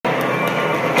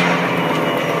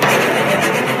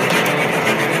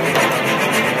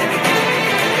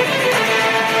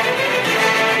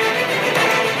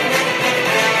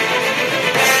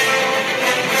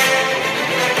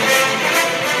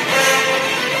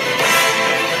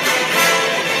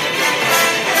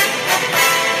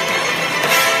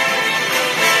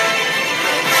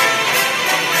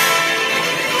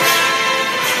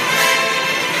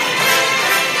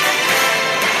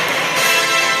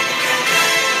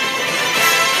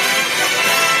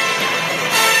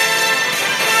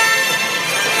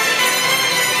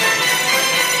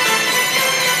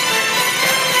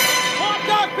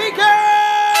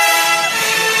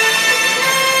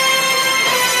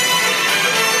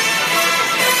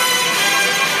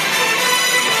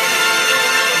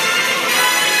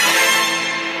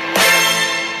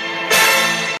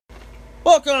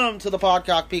to the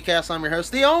Podcock PCast. I'm your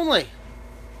host, the only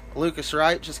Lucas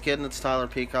Wright. Just kidding, it's Tyler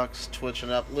Peacock's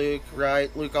twitching up. Luke Wright.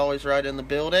 Luke always right in the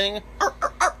building.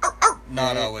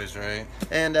 Not always right.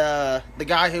 And the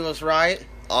guy who was right.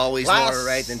 Always more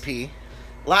right than P.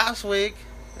 Last week,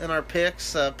 in our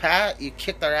picks, Pat, you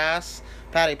kicked our ass.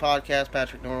 Patty Podcast,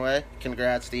 Patrick Norway.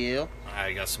 Congrats to you.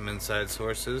 I got some inside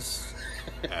sources.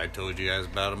 I told you guys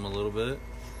about them a little bit.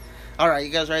 All right,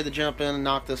 you guys ready to jump in and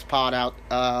knock this pod out?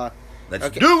 Let's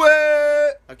do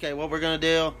it! Okay, what we're going to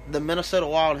do, the Minnesota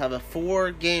Wild have a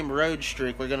 4-game road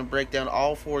streak. We're going to break down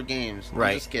all 4 games.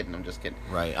 Right. I'm just kidding.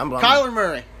 Right. Kyler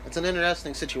Murray. It's an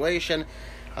interesting situation.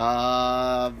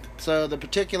 So the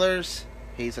particulars,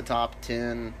 he's a top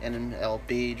 10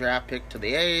 NLB draft pick to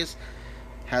the A's.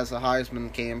 Has a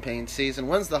Heisman campaign season.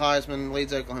 Wins the Heisman,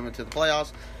 leads Oklahoma to the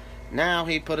playoffs. Now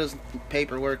he put his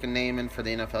paperwork and name in for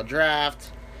the NFL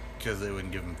draft. Because they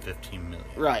wouldn't give him $15 million.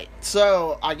 Right.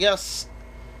 So, I guess,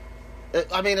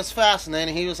 it's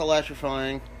fascinating. He was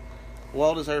electrifying.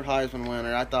 Well-deserved Heisman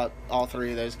winner. I thought all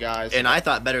 3 of those guys. And I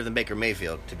thought better than Baker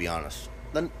Mayfield, to be honest.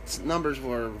 The numbers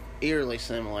were eerily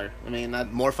similar.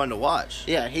 More fun to watch.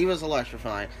 Yeah, he was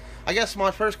electrifying. I guess my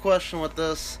first question with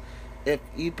this, if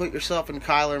you put yourself in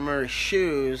Kyler Murray's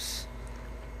shoes,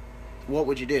 what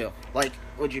would you do?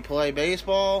 Would you play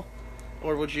baseball?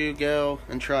 Or would you go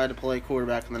and try to play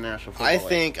quarterback in the National Football League? I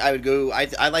think I would go.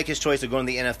 I like his choice of going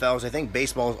to the NFL because I think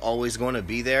baseball is always going to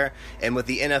be there. And with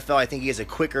the NFL, I think he has a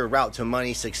quicker route to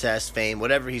money, success, fame,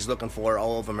 whatever he's looking for.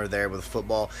 All of them are there with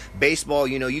football. Baseball,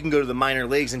 you can go to the minor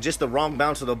leagues and just the wrong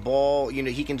bounce of the ball,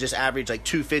 he can just average like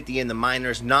 250 in the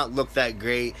minors, not look that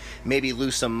great, maybe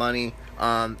lose some money.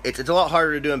 It's a lot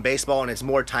harder to do in baseball, and it's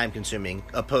more time-consuming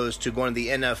opposed to going to the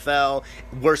NFL.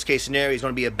 Worst case scenario, he's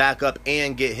going to be a backup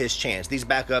and get his chance. These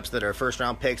backups that are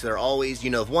first-round picks, that are always,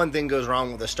 if one thing goes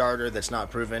wrong with a starter that's not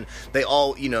proven, they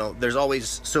all, there's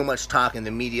always so much talk in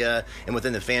the media and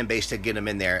within the fan base to get him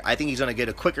in there. I think he's going to get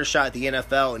a quicker shot at the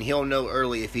NFL, and he'll know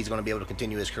early if he's going to be able to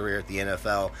continue his career at the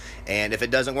NFL. And if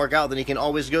it doesn't work out, then he can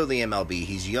always go to the MLB.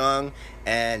 He's young,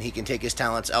 and he can take his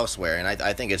talents elsewhere. And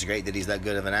I think it's great that he's that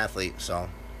good of an athlete. So,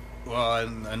 well,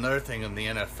 and another thing in the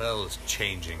NFL is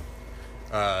changing.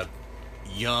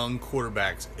 Young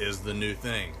quarterbacks is the new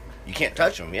thing. You can't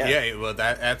touch them, yeah. Yeah, well,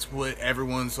 that's what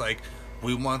everyone's like.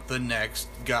 We want the next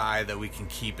guy that we can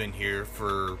keep in here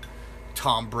for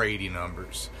Tom Brady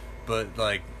numbers. But,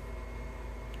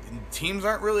 teams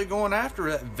aren't really going after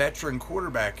that veteran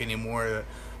quarterback anymore.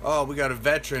 Oh, we got a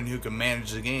veteran who can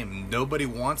manage the game. Nobody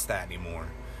wants that anymore.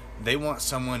 They want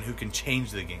someone who can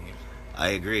change the game. I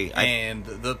agree. And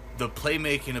the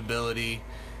playmaking ability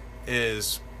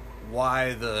is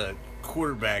why the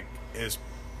quarterback is...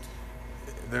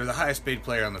 They're the highest paid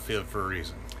player on the field for a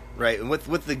reason. Right, and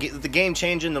with the game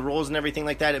changing, the rules and everything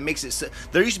like that, it makes it...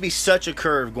 There used to be such a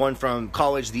curve going from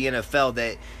college to the NFL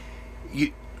that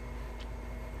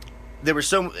it was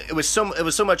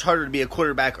so much harder to be a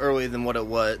quarterback early than what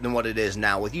it is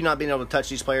now. With you not being able to touch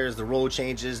these players, the role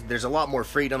changes. There's a lot more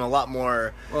freedom, a lot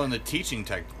more. Well, and the teaching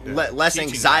less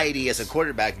anxiety as a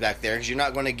quarterback back there because you're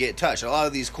not going to get touched. A lot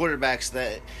of these quarterbacks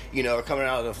that are coming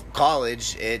out of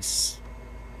college, it's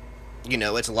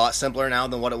a lot simpler now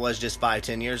than what it was just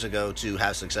 5-10 years ago to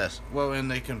have success. Well,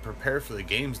 and they can prepare for the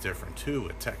games different too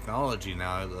with technology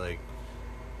now.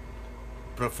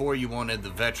 Before you wanted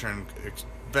the veteran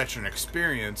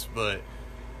experience, but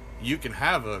you can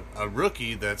have a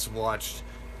rookie that's watched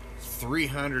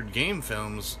 300 game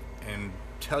films and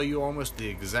tell you almost the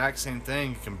exact same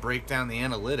thing, can break down the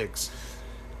analytics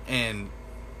and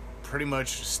pretty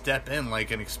much step in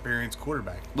like an experienced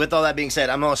quarterback. With all that being said,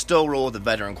 I'm going to still roll with the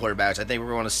veteran quarterbacks. I think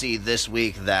we're going to see this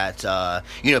week that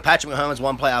Patrick Mahomes'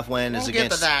 one playoff win is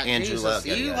against Andrew Luck.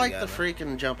 You like the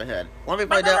freaking jump ahead. Let me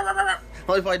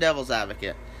play devil's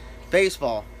advocate.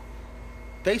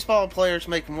 Baseball players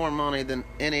make more money than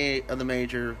any of the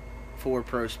major 4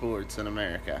 pro sports in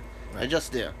America. Right. They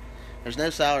just do. There's no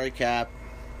salary cap.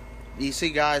 You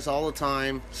see guys all the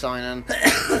time signing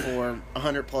for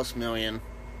 $100+ million,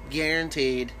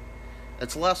 guaranteed.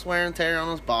 It's less wear and tear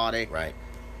on his body. Right.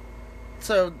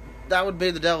 So that would be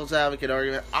the devil's advocate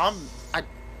argument.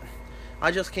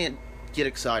 I just can't get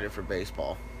excited for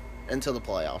baseball until the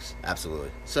playoffs.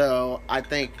 Absolutely. So I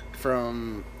think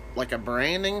from a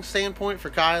branding standpoint for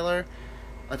Kyler,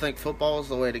 I think football is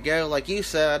the way to go. Like you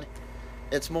said,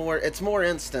 it's more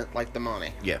instant, like the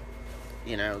money. Yeah.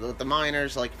 The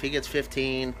minors, if he gets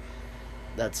 15,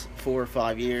 that's 4 or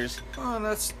 5 years. Oh,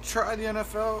 let's try the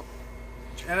NFL.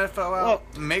 NFL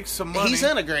out, make some money. He's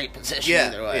in a great position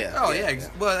either way. Yeah. Oh, yeah.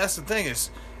 Well, that's the thing is,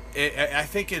 I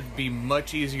think it'd be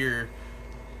much easier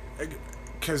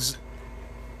because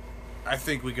I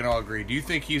think we can all agree. Do you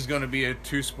think he's going to be a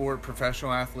two-sport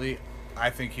professional athlete? I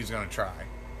think he's going to try.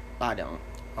 I don't.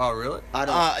 Oh, really? I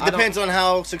don't. It depends on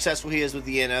how successful he is with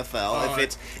the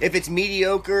NFL. If it's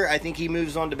mediocre, I think he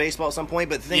moves on to baseball at some point.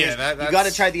 But the thing is, you got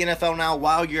to try the NFL now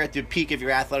while you're at the peak of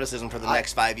your athleticism for the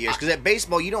next 5 years. Because at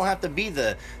baseball, you don't have to be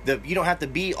you don't have to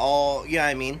be all. You know what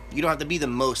I mean? You don't have to be the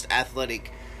most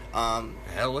athletic.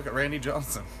 Hell, look at Randy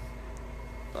Johnson.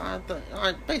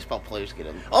 Baseball players get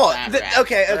him.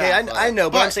 Okay. I know,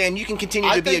 but I'm saying you can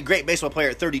continue to be a great baseball player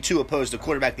at 32, opposed to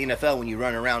quarterback in the NFL when you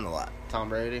run around a lot. Tom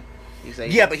Brady.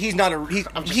 Yeah, but he's not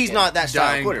not that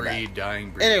style of quarterback. Dying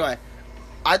breed. Anyway,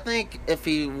 I think if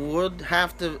he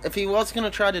was going to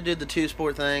try to do the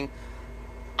two-sport thing,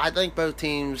 I think both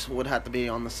teams would have to be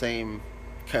on the same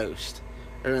coast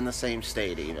or in the same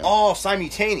state, even. Oh,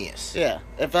 simultaneous. Yeah,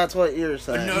 if that's what you're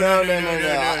saying.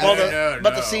 No.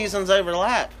 But the seasons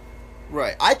overlap.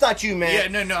 Right. I thought you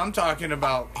meant... Yeah, no, I'm talking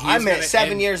about... I meant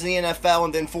 7 years in the NFL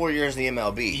and then 4 years in the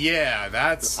MLB. Yeah,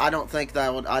 that's... I don't think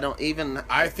that would... I think even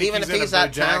if he's Bo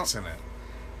Jackson it.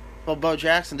 Well, Bo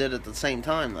Jackson did it at the same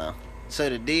time, though. So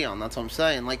did Dion. That's what I'm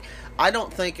saying. Like, I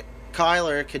don't think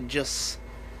Kyler could just...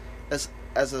 As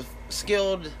a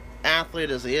skilled athlete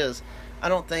as he is, I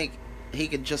don't think he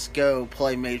could just go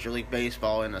play Major League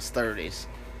Baseball in his 30s.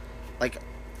 Like...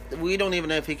 We don't even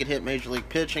know if he could hit Major League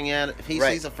pitching yet. If he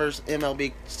sees the first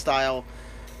MLB-style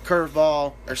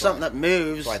curveball or something that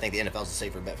moves... So I think the NFL's a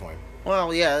safer bet for him.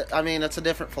 Well, yeah. I mean, it's a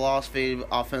different philosophy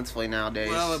offensively nowadays.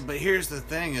 Well, but here's the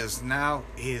thing is now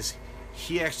he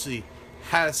actually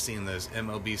has seen those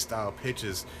MLB-style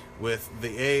pitches with the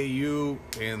AAU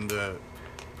and the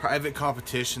private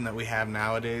competition that we have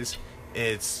nowadays.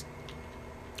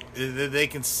 They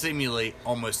can simulate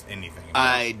almost anything.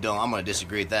 I'm going to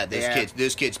disagree with that.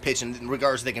 Those kids pitching,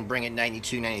 regardless if they can bring it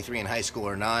 92, 93 in high school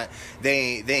or not,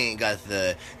 they ain't got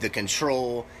the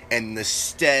control and the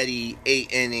steady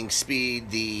 8-inning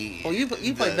speed. You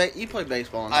played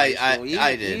baseball in high school.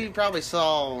 I did. You probably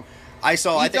saw. I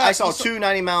saw 2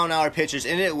 90-mile-an-hour pitchers,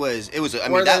 and it was. I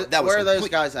mean, that was. Where are those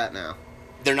guys at now?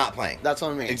 They're not playing. That's what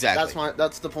I mean. Exactly.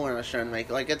 That's the point I was trying to make.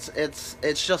 Like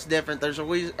it's just different. There's a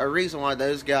reason why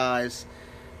those guys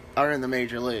are in the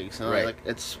major leagues. Right. Like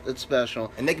it's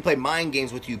special. And they can play mind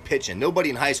games with you pitching.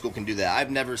 Nobody in high school can do that. I've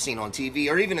never seen on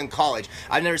TV or even in college.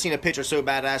 I've never seen a pitcher so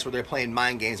badass where they're playing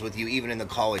mind games with you, even in the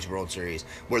college World Series,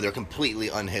 where they're completely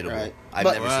unhittable. Right. I've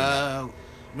never seen that.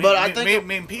 But I think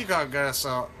me and Peacock got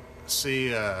to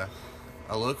see a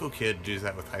local kid do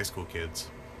that with high school kids.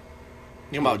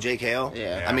 You know about JKL?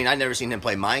 Yeah. I mean, I've never seen him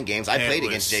play mind games. I played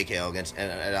against JKL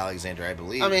at Alexander, I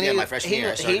believe. I mean, my freshman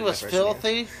year. He was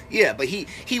filthy. Yeah, but he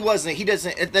wasn't. He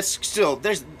doesn't. That's still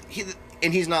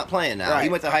and he's not playing now. Right. He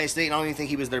went to Ohio State, and I don't even think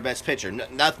he was their best pitcher.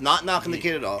 Not knocking the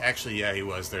kid at all. Actually, yeah, he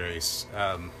was there.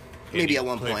 Maybe at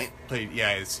one point. Played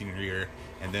his senior year,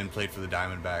 and then played for the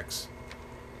Diamondbacks.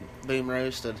 Boom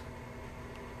roasted.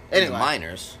 Anyway, the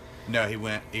minors. No,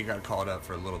 he got called up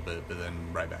for a little bit, but then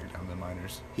right back down to the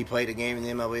minors. He played a game in the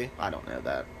MLB? I don't know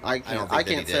that. I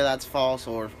can't say that's false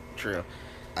or true.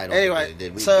 I don't think they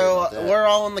did. We're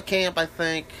all in the camp, I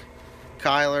think.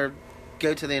 Kyler,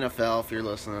 go to the NFL if you're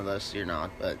listening to this. You're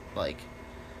not, but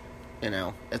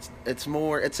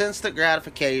it's instant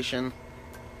gratification,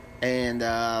 and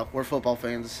we're football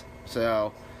fans,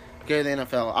 so go to the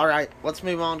NFL. All right, let's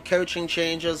move on. Coaching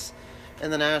changes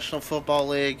in the National Football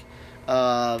League.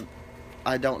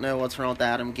 I don't know what's wrong with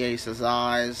Adam Gase's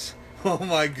eyes. Oh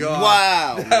my God!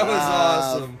 Wow, that was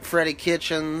awesome. Freddie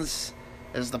Kitchens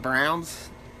is the Browns'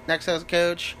 next head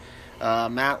coach.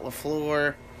 Matt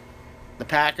LaFleur, the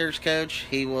Packers coach.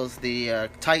 He was the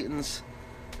Titans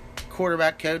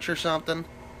quarterback coach or something.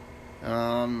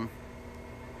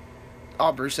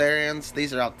 Bruce Arians.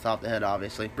 These are out the top of the head,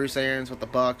 obviously. Bruce Arians with the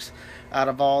Bucks. Out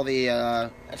of all the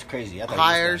that's crazy.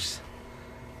 hires.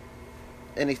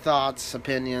 Any thoughts,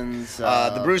 opinions?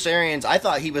 The Bruce Arians, I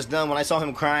thought he was done. When I saw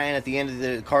him crying at the end of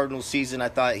the Cardinals season, I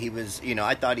thought he was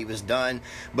done.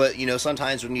 But,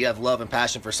 sometimes when you have love and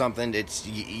passion for something, it's,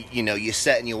 you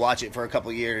sit and you watch it for a couple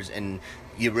of years and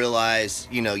you realize,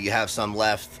 you have some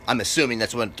left. I'm assuming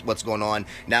that's what's going on.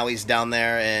 Now he's down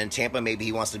there in Tampa. Maybe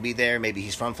he wants to be there. Maybe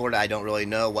he's from Florida. I don't really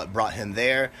know what brought him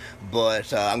there.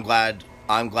 But I'm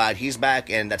glad he's back,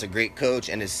 and that's a great coach,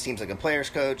 and it seems like a player's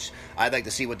coach. I'd like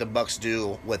to see what the Bucks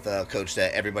do with a coach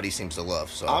that everybody seems to love.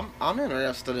 So I'm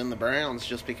interested in the Browns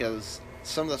just because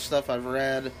some of the stuff I've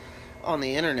read on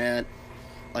the internet,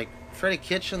 like Freddie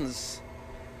Kitchens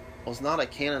was not a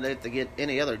candidate to get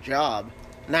any other job.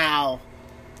 Now,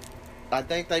 I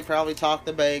think they probably talked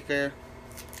to Baker.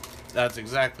 That's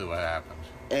exactly what happened.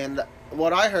 And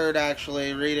what I heard,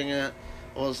 actually, reading it,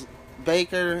 was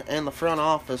Baker and the front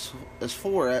office is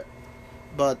for it,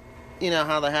 but you know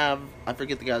how they have, I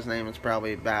forget the guy's name, it's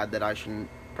probably bad that I shouldn't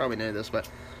probably know this, but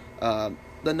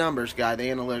the numbers guy, the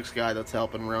analytics guy that's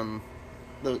helping run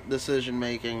the decision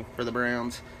making for the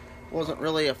Browns, wasn't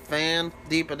really a fan,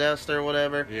 DePodesta or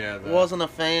whatever, wasn't a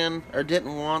fan or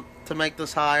didn't want to make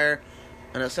this hire,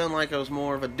 and it sounded like it was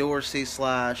more of a Dorsey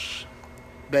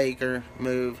 / Baker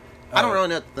move. I don't really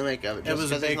know what to make of it. It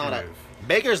was a Baker move.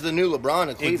 Baker's the new LeBron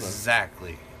in Cleveland.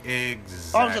 Exactly. I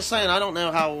was just saying, I don't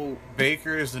know how...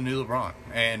 Baker is the new LeBron.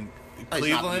 And Cleveland...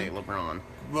 He's not the new LeBron.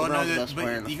 Well, LeBron's no, the best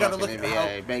player in the you gotta look NBA.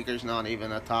 at how... Baker's not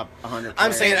even a top 100 player.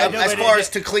 I'm saying, as far as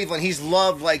to Cleveland, he's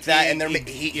loved like that, and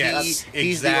he's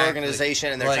exactly. the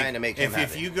organization, and they're trying to make him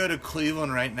If you go to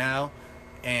Cleveland right now,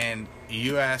 and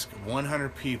you ask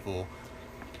 100 people,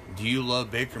 do you love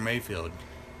Baker Mayfield?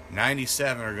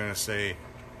 97 are going to say...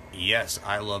 Yes,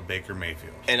 I love Baker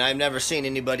Mayfield. And I've never seen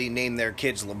anybody name their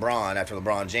kids LeBron after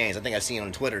LeBron James. I think I've seen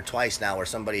on Twitter twice now where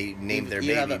somebody named their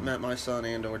baby. You haven't met my son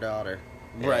and or daughter.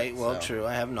 Right, well, true.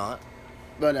 I have not.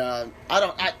 But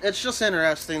it's just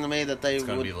interesting to me that they would... It's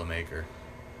going to be LeMaker.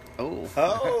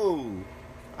 Oh.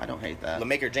 I don't hate that.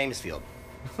 LeMaker Jamesfield.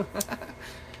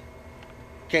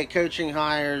 Okay, coaching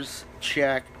hires,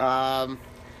 check. College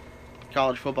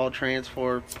football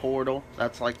transfer portal.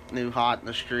 That's like new hot in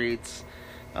the streets.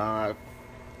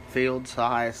 Fields,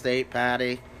 Ohio State,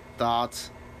 Patty,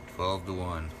 thoughts?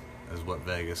 12-1 is what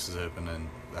Vegas is opening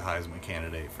the Heisman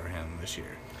candidate for him this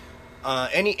year.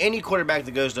 Any quarterback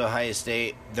that goes to Ohio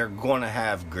State, they're going to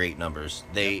have great numbers.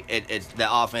 The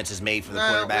offense is made for the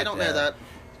quarterback. We don't know that.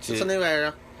 It's a new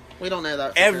era. We don't know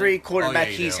that. Every quarterback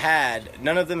he's had,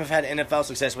 none of them have had NFL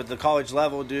success with the college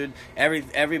level, dude.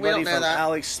 Everybody from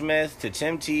Alex Smith to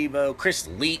Tim Tebow, Chris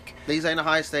Leak. These ain't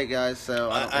Ohio State guys, so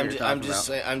I'm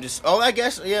just. Oh, I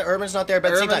guess Urban's not there,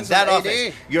 but sometimes that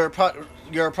offense, you're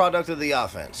a product of the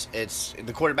offense. It's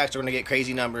the quarterbacks are going to get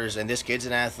crazy numbers, and this kid's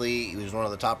an athlete. He was one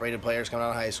of the top-rated players coming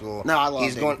out of high school. No, I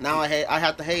love him. Now I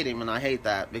have to hate him, and I hate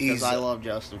that because I love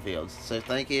Justin Fields. So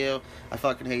thank you. I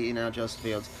fucking hate you now, Justin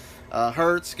Fields.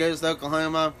 Hurts goes to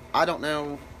Oklahoma. I don't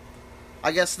know.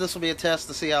 I guess this will be a test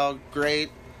to see how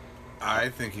great I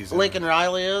think he's Lincoln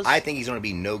Riley is. I think he's going to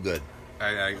be no good.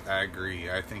 I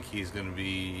agree. I think he's going to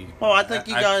be... Well, I think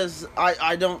you guys...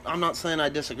 I'm not saying I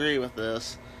disagree with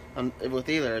this, with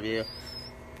either of you.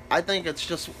 I think it's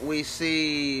just we've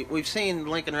seen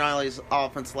Lincoln Riley's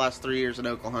offense the last 3 years at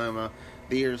Oklahoma.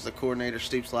 The years the coordinator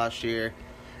Stoops last year,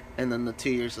 and then the 2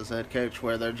 years as head coach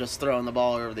where they're just throwing the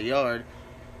ball over the yard.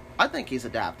 I think he's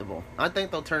adaptable. I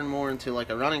think they'll turn more into like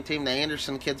a running team. The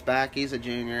Anderson kid's back. He's a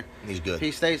junior. He's good. If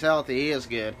he stays healthy, he is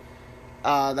good.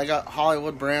 They got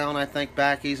Hollywood Brown, I think,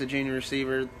 back. He's a junior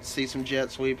receiver. See some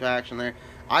jet sweep action there.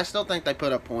 I still think they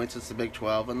put up points. It's the Big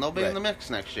 12, and they'll be in the mix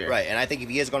next year. Right, and I think if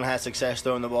he is going to have success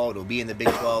throwing the ball, it'll be in the Big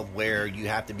 12 where you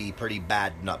have to be pretty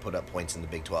bad to not put up points in the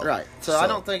Big 12. Right. So I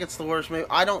don't think it's the worst move.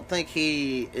 I don't think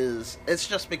he is. It's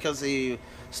just because he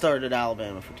started at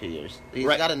Alabama for 2 years. He's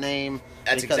got a name.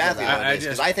 That's exactly what it is.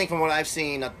 Because I think from what I've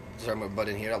seen, sorry, I'm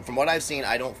butting here. From what I've seen,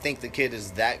 I don't think the kid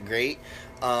is that great.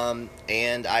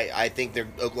 And I think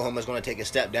Oklahoma's going to take a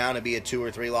step down and be a 2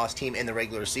 or 3 loss team in the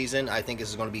regular season. I think this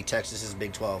is going to be Texas's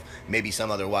Big 12, maybe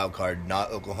some other wild card,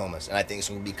 not Oklahoma's. And I think it's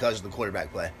going to be because of the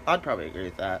quarterback play. I'd probably agree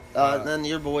with that. Then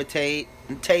your boy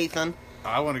Tathan.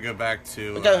 I want to go back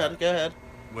to... Go ahead.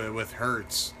 With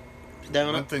Hurts,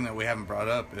 one thing that we haven't brought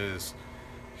up is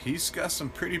he's got some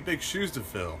pretty big shoes to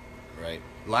fill. Right.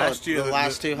 Last year, the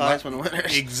last 2 Heisman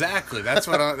winners. Exactly. That's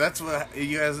what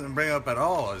you guys didn't bring up at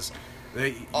all. Is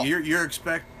you're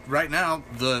right now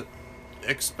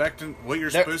what you're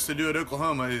supposed to do at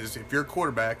Oklahoma is if you're a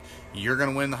quarterback, you're going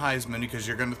to win the Heisman because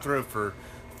you're going to throw for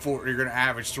you're going to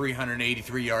average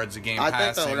 383 yards a game I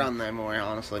passing. think they'll run that more,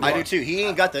 honestly. I do too. He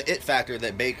ain't got the it factor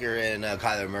that Baker and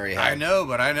Kyler Murray have. I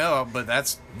know, but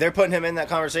that's... They're putting him in that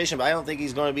conversation, but I don't think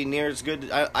he's going to be near as good.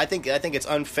 I think it's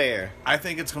unfair. I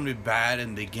think it's going to be bad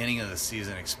in the beginning of the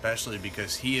season, especially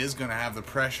because he is going to have the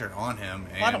pressure on him.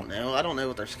 And I don't know. I don't know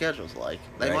what their schedule's like.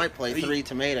 They might play 3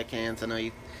 tomato cans and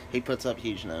he puts up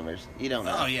huge numbers. You don't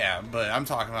know. Oh, yeah, but I'm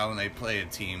talking about when they play a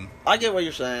team. I get what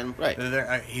you're saying.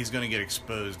 Right. He's going to get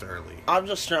exposed early. I'm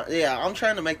just I'm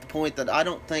trying to make the point that I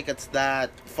don't think it's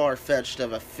that far-fetched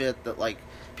of a fit that, like,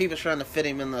 people's trying to fit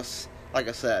him in this, like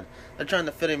I said, they're trying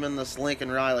to fit him in this Lincoln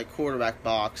Riley quarterback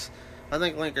box. I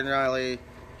think Lincoln Riley,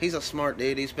 he's a smart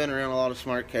dude. He's been around a lot of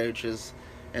smart coaches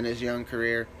in his young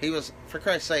career. He was, for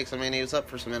Christ's sakes, he was up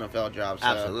for some NFL jobs. So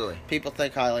absolutely. People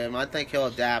think highly of him. I think he'll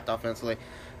adapt offensively.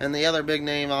 And the other big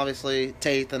name, obviously,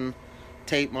 Tate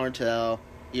Martell,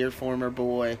 your former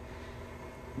boy.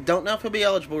 Don't know if he'll be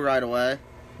eligible right away,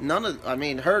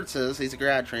 Hurts he's a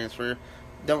grad transfer.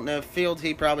 Don't know if Fields,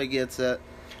 he probably gets it.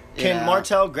 Can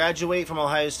Martell graduate from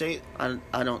Ohio State?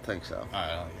 I don't think so.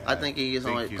 Yeah, I think he's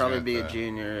probably be a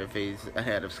junior if he's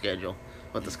ahead of schedule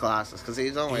with his classes, because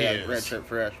he's only a redshirt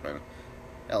freshman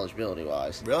eligibility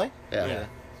wise. Really? Yeah.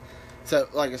 So,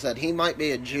 like I said, he might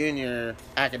be a junior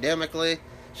academically.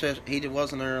 So he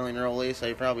wasn't an early enrollee, so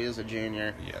he probably is a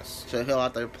junior. Yes. So he'll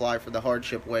have to apply for the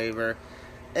hardship waiver.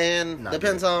 And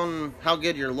depends on how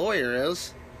good your lawyer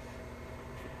is.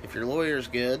 If your lawyer's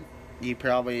good, you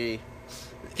probably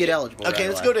get eligible. Okay,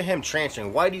 let's go to him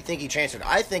transferring. Why do you think he transferred?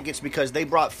 I think it's because they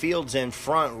brought Fields in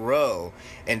front row,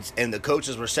 and the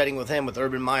coaches were sitting with him, with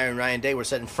Urban Meyer and Ryan Day, were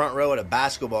sitting front row at a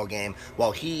basketball on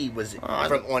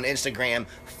Instagram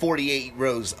 48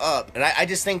 rows up. And I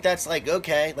just think that's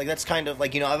okay, that's kind of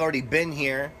I've already been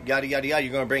here, yada, yada, yada.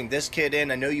 You're going to bring this kid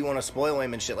in. I know you want to spoil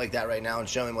him and shit like that right now and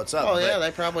show him what's up. Oh, yeah,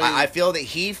 they probably... I feel that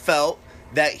he felt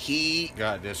that he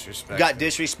got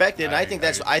disrespected. And I think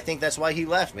that's why he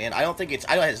left, man. I don't think it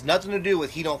has nothing to do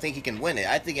with he don't think he can win it.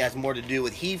 I think it has more to do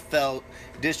with he felt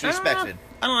disrespected.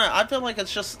 I don't know. I feel like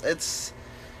it's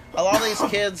a lot of these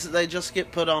kids, they just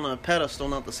get put on a pedestal,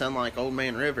 not to sound like Old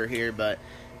Man River here, but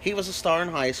he was a star in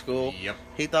high school. Yep.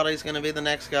 He thought he was going to be the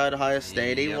next guy at Ohio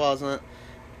State. He wasn't.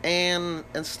 And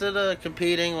instead of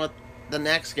competing with the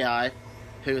next guy,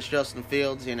 who was Justin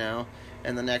Fields, in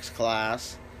the next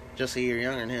class, just a year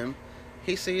younger than him,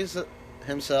 he sees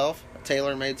himself a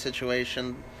tailor-made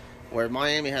situation where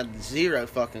Miami had zero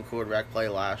fucking quarterback play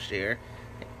last year.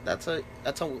 That's a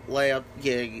layup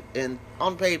gig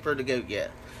on paper to go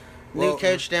get. New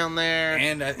coach down there,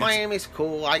 and Miami's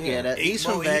cool. I get it. He's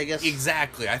from Vegas.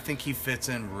 Exactly. I think he fits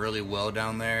in really well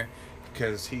down there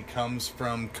because he comes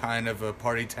from kind of a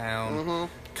party town,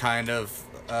 kind of.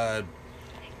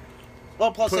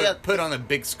 Well, plus put on a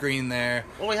big screen there.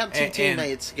 Well, we have two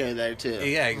teammates go there too.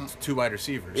 Yeah, 2 wide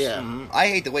receivers. Yeah, I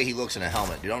hate the way he looks in a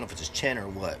helmet. I don't know if it's his chin or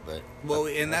what, but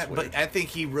but I think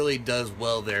he really does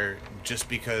well there, just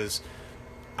because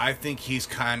I think he's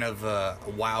kind of a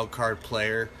wild card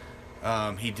player.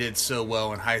 He did so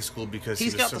well in high school because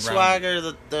he's got the swagger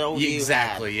that the old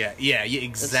exactly. had. Yeah, exactly.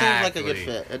 It seems like a good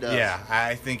fit. It does. Yeah,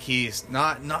 I think he's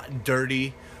not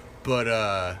dirty,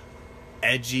 but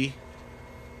edgy.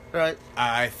 Right.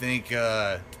 I think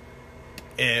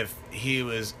if he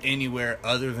was anywhere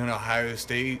other than Ohio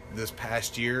State this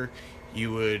past year,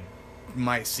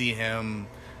 might see him.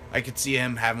 I could see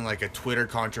him having a Twitter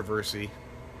controversy,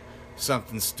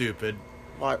 something stupid.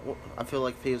 Well, I feel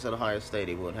like if he was at Ohio State,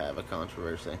 he would have a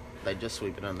controversy. They'd just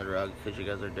sweep it under the rug because you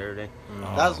guys are dirty.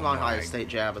 That was my Ohio State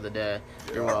jab of the day.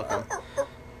 You're welcome.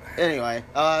 Anyway,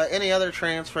 any other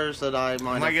transfers that I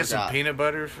might have get forgot? some peanut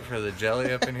butter for the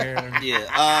jelly up in here? Yeah.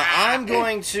 I'm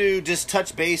going to just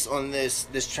touch base on this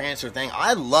transfer thing.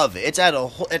 I love it. It's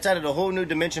added a whole new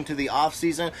dimension to the off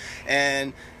season,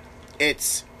 and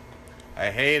I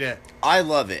hate it. I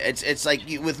love it. It's like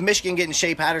with Michigan getting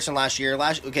Shea Patterson last year.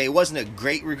 It wasn't a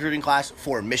great recruiting class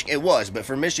for Michigan. It was, but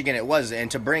for Michigan it was. And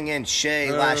to bring in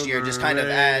Shea last year just kind of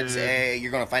adds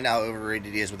you're going to find out how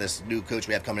overrated he is with this new coach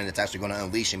we have coming in that's actually going to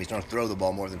unleash him. He's going to throw the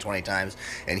ball more than 20 times,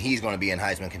 and he's going to be in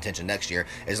Heisman contention next year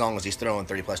as long as he's throwing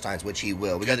 30-plus times, which he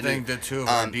will. I think the two of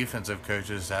our defensive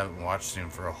coaches haven't watched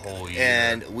him for a whole year.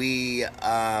 And we...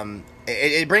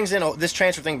 It brings in this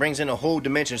transfer thing brings in a whole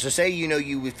dimension. So say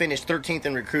you finished 13th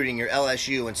in recruiting, you're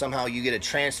LSU, and somehow you get a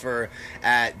transfer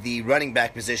at the running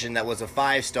back position that was a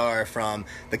 5-star from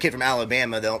the kid from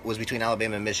Alabama that was between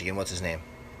Alabama and Michigan. What's his name?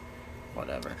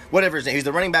 Whatever his name. He's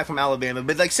the running back from Alabama.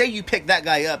 But say you pick that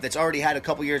guy up that's already had a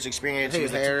couple years experience. Who's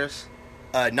Harris?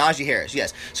 Najee Harris,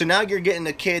 yes. So now you're getting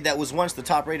a kid that was once the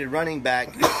top-rated running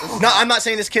back. No, I'm not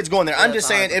saying this kid's going there. I'm just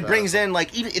saying it brings in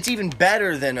it's even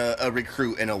better than a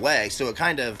recruit in a way. So it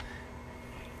kind of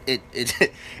I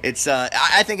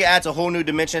think it adds a whole new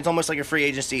dimension. It's almost like a free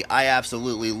agency. I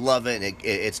absolutely love it.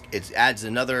 It adds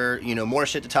another more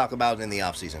shit to talk about in the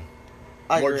offseason.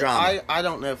 More drama. I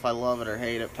don't know if I love it or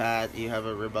hate it, Pat. You have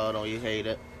a rebuttal. You hate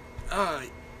it.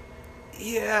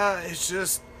 Yeah, it's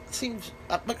just. Seems,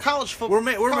 but college football.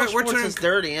 College sports is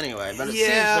dirty anyway. But it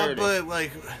seems dirty.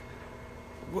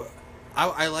 But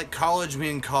I like college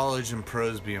being college and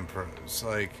pros being pros.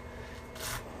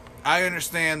 I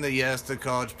understand that yes, the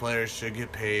college players should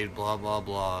get paid, blah blah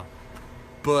blah.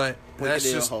 But we could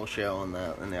do a whole show on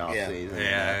that in the off season.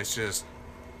 Yeah, it's just.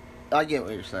 I get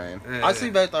what you're saying. I see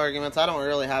both arguments. I don't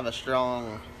really have a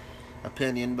strong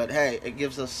opinion, but hey, it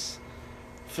gives us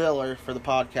filler for the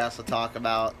podcast to talk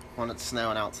about when it's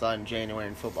snowing outside in January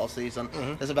and football season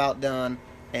is about done,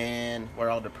 and we're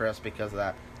all depressed because of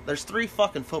that. There's 3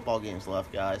 fucking football games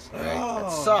left, guys. Right?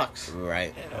 It sucks.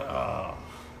 Right.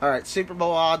 All right, Super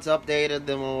Bowl odds updated.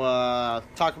 Then we'll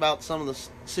talk about some of the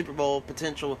Super Bowl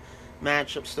potential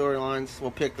matchup storylines.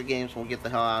 We'll pick the games. We'll get the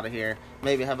hell out of here.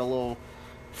 Maybe have a little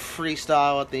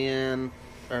freestyle at the end,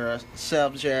 or a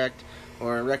subject,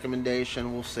 or a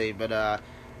recommendation. We'll see. But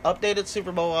updated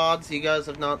Super Bowl odds. You guys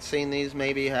have not seen these.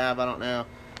 Maybe you have. I don't know.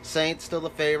 Saints still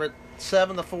the favorite.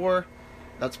 7-4.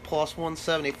 That's plus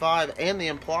 175. And the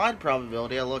implied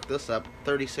probability, I looked this up,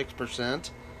 36%.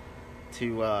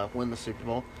 To win the Super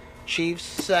Bowl. Chiefs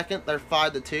second, they're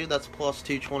 5-2. That's plus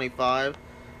 225.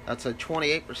 That's a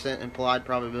 28% implied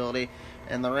probability.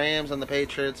 And the Rams and the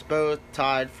Patriots both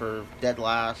tied for dead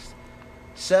last.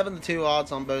 7-2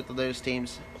 odds on both of those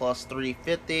teams, plus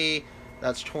 350.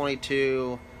 That's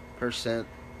 22%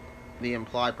 the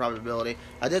implied probability.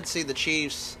 I did see the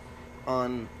Chiefs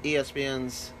on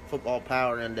ESPN's Football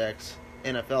Power Index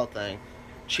NFL thing.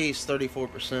 Chiefs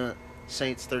 34%,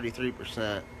 Saints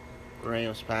 33%.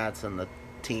 Rams, Pats, and the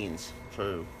teens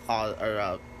for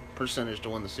percentage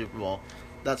to win the Super Bowl.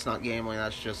 That's not gambling.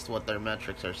 That's just what their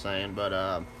metrics are saying.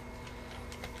 But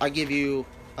I give you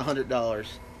 $100.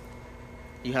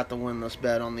 You have to win this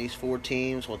bet on these 4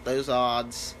 teams with those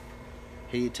odds.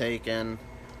 Who you taking?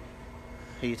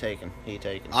 Who you taking? Who you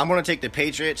taking? I'm going to take the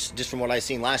Patriots. Just from what I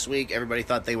seen last week, everybody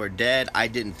thought they were dead. I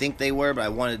didn't think they were, but I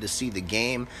wanted to see the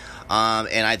game.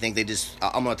 And I think they just.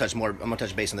 I'm going to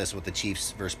touch base on this with the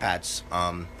Chiefs versus Pats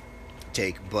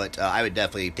take, but I would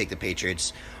definitely take the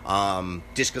Patriots.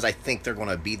 Just because I think they're going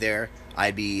to be there.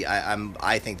 I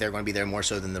think they're going to be there more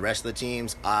so than the rest of the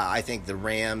teams. I think the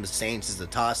Rams Saints is a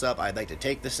toss up. I'd like to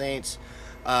take the Saints.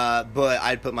 But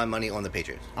I'd put my money on the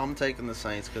Patriots. I'm taking the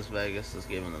Saints because Vegas is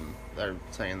giving them. They're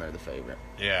saying they're the favorite.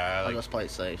 Yeah, I'll just play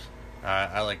it safe.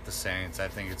 I like the Saints. I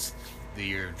think it's the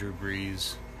year of Drew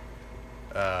Brees,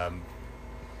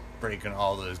 breaking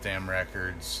all those damn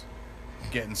records,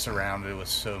 getting surrounded with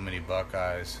so many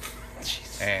Buckeyes,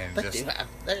 and just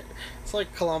it's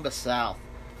like Columbus South.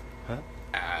 Huh?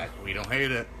 We don't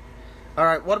hate it. All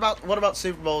right, what about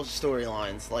Super Bowl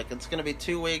storylines? Like, it's going to be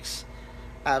 2 weeks.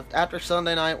 After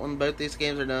Sunday night, when both these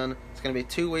games are done, it's going to be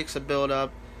 2 weeks of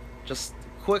build-up. Just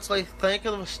quickly think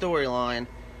of a storyline.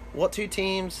 What 2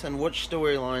 teams and which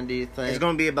storyline do you think? It's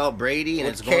going to be about Brady, and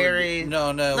it's Carey.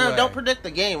 going to be... No, don't predict the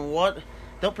game.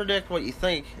 Don't predict what you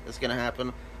think is going to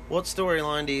happen. What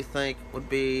storyline do you think would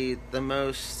be the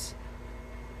most,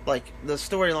 like, the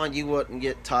storyline you wouldn't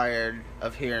get tired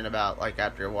of hearing about, like,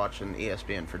 after watching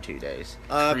ESPN for 2 days?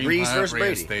 Breeze versus Brady.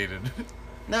 Reinstated.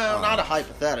 No, not a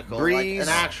hypothetical. Breeze, like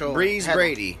an actual Breeze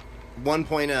headline. Brady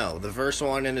 1.0. The first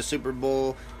one in the Super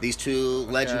Bowl. These 2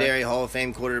 legendary Hall of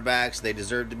Fame quarterbacks. They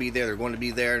deserve to be there. They're going to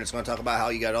be there. And it's going to talk about how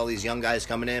you got all these young guys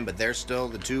coming in, but they're still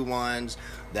the 2 ones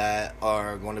that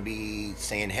are going to be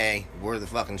saying, hey, we're the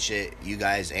fucking shit. You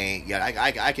guys ain't. Yeah,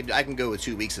 I can go with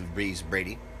 2 weeks of Breeze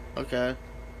Brady. Okay.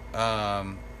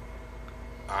 I'm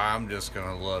just going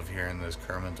to love hearing those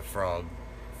Kermit the Frog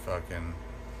fucking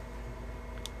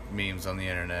memes on the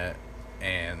internet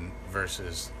and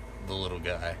versus the little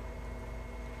guy.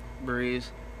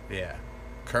 Breeze. Yeah.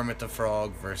 Kermit the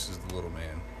Frog versus the little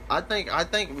man. I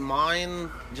think mine,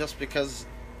 just because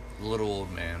The little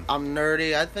old man. I'm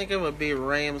nerdy, I think it would be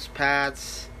Rams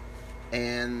Pats,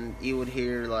 and you would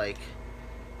hear, like,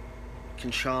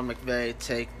 can Sean McVay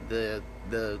take the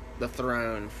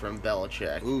throne from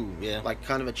Belichick? Ooh, yeah. Like,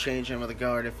 kind of a change in with the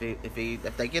guard. If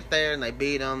they get there and they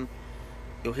beat him,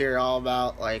 you'll hear all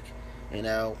about, like, you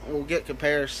know, we'll get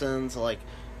comparisons, like,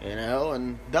 you know,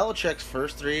 and Belichick's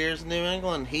first 3 years in New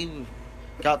England, he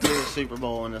got to the Super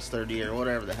Bowl in his third year,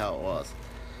 whatever the hell it was.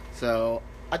 So,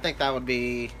 I think that would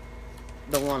be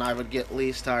the one I would get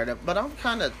least tired of. But I'm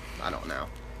kind of, I don't know.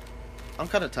 I'm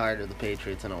kind of tired of the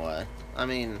Patriots in a way. I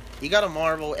mean, you got to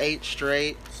marvel 8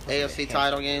 straight AFC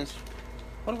title games.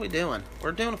 What are we doing?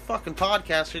 We're doing a fucking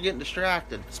podcast. You're getting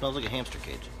distracted. It smells like a hamster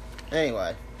cage.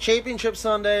 Anyway, Championship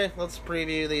Sunday. Let's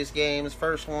preview these games.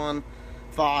 First one,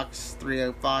 Fox,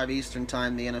 3:05 Eastern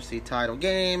Time, the NFC title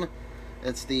game.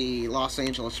 It's the Los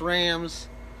Angeles Rams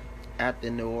at the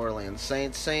New Orleans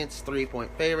Saints. Saints,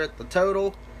 3-point favorite. The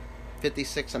total,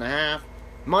 56.5.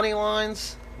 Money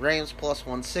lines, Rams plus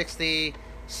 160.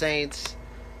 Saints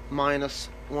minus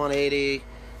 180.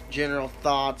 General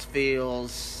thoughts,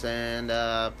 feels, and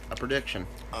a prediction.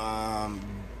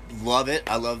 Love it.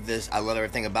 I love this. I love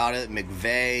everything about it.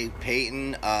 McVay,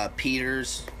 Peyton,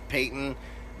 Peters, Peyton,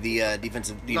 the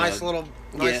defensive. Nice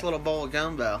little bowl of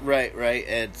gumbo. Right.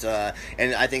 It's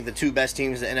and I think the 2 best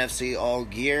teams in the NFC all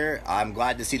year. I'm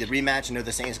glad to see the rematch. I know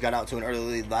the Saints got out to an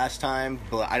early lead last time,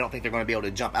 but I don't think they're going to be able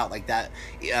to jump out like that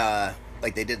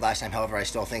like they did last time. However, I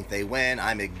still think they win.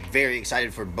 I'm very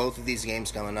excited for both of these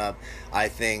games coming up. I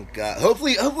think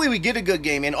hopefully we get a good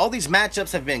game. And all these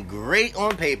matchups have been great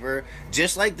on paper,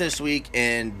 just like this week,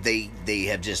 and they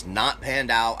have just not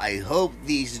panned out. I hope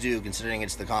these do, considering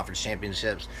it's the conference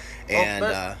championships.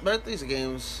 And both these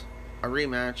games are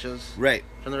rematches, right,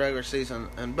 from the regular season,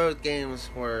 and both games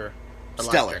were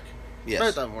electric. Stellar. Yes,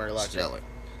 both of them were electric. Stellar.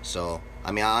 So,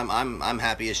 I mean, I'm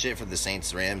happy as shit for the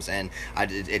Saints Rams, and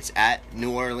it's at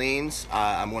New Orleans.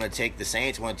 I'm going to take the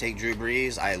Saints. I'm going to take Drew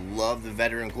Brees. I love the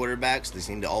veteran quarterbacks. They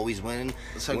seem to always win.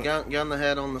 So, gun the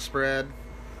head on the spread.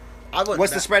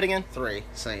 What's the spread again? 3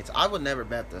 Saints. I would never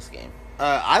bet this game.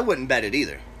 I wouldn't bet it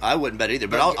either.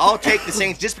 But I'll take the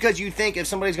Saints just because you think if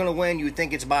somebody's going to win, you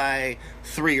think it's by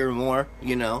 3 or more.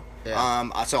 You know.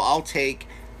 Yeah. So I'll take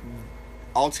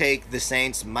the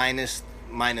Saints minus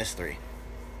 3.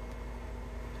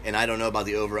 And I don't know about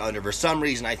the over-under. For some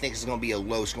reason, I think it's going to be a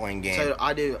low-scoring game. So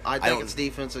I think it's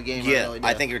defensive game. Yeah, really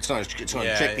I think it's going to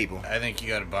trick people. I think you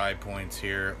got to buy points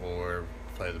here or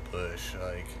play the push.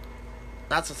 Like,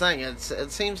 that's the thing. It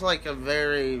seems like a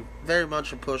very, very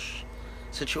much a push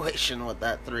situation with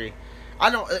that 3.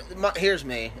 Here's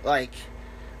me. Like,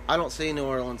 I don't see New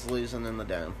Orleans losing in the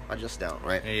Dome. I just don't.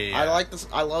 Right. Yeah. I like this.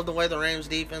 I love the way the Rams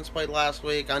defense played last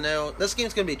week. I know this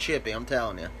game's going to be chippy. I'm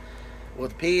telling you.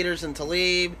 With Peters and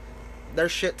Talib, they're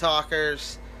shit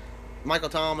talkers. Michael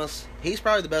Thomas, he's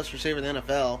probably the best receiver in the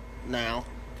NFL now.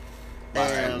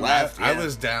 And I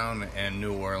was down in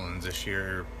New Orleans this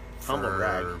year Humble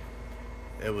brag.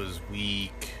 It was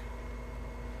week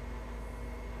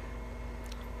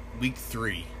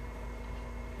 3.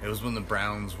 It was when the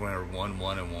Browns went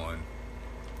 1-1-1.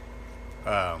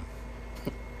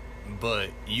 But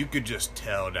you could just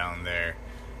tell down there,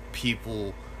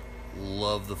 people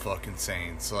love the fucking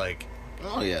Saints. Like,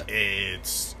 oh yeah,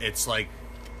 it's like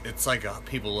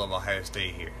people love Ohio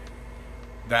State here.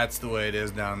 That's the way it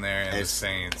is down there in the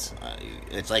Saints.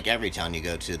 It's like every town you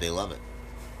go to, they love it.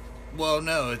 Well,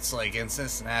 no, it's like in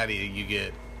Cincinnati, you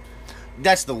get.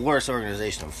 That's the worst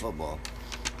organization in football.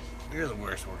 You're the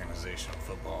worst organization in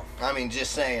football. I mean,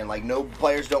 just saying, like, no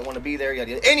players don't want to be there.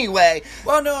 Anyway.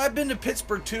 Well, no, I've been to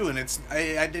Pittsburgh too, and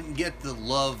I didn't get the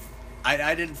love.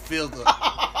 I didn't feel the.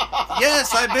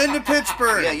 Yes, I've been to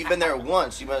Pittsburgh. Yeah, you've been there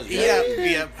once. You must.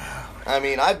 Yep. I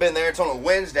mean, I've been there. It's on a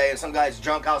Wednesday, and some guy's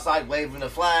drunk outside waving the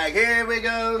flag. Here we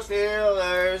go,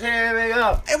 Steelers. Here we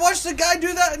go. I watched the guy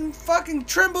do that in fucking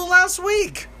Trimble last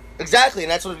week. Exactly,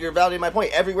 and that's what you're validating my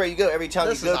point. Everywhere you go, every town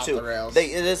This you go is off to, the rails. it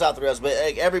is out the rails. But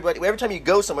like, every time you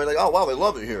go somewhere, like, oh wow, they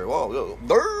love it here. Wow,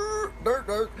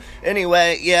 dirt.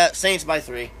 Anyway, yeah, Saints by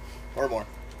 3 or more.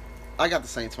 I got the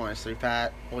Saints minus 3.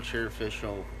 Pat, what's your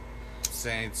official?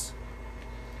 Saints.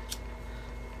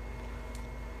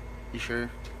 You sure?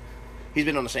 He's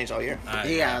been on the Saints all year.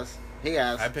 He has.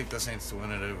 I picked the Saints to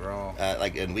win it overall.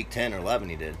 Like in week 10 or 11,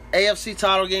 he did. AFC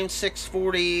title game,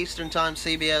 6:40 Eastern Time,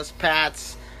 CBS.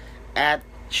 Pats at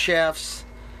Chefs.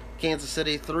 Kansas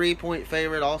City, 3-point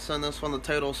favorite. Also in this one, the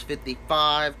total's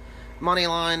 55. Money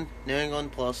line, New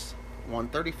England plus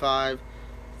 135.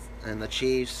 And the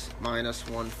Chiefs minus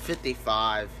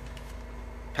 155.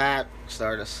 Pat,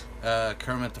 start us.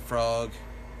 Kermit the Frog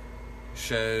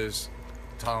shows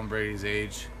Tom Brady's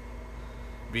age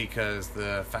because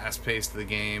the fast pace of the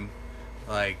game,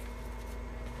 like,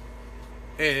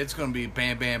 it's going to be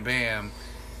bam, bam, bam,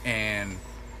 and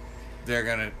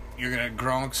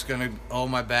Gronk's going to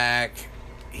hold my back.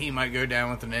 He might go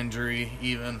down with an injury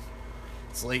even.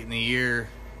 It's late in the year.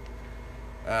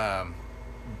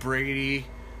 Brady,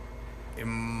 it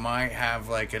might have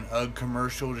like an UGG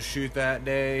commercial to shoot that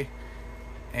day,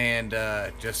 and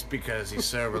just because he's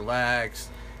so relaxed.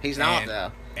 He's not,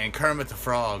 though. And Kermit the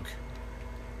Frog.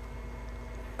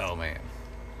 Oh man,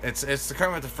 it's the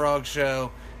Kermit the Frog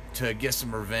show to get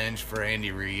some revenge for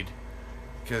Andy Reid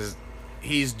because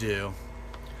he's due.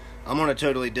 I'm gonna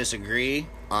totally disagree.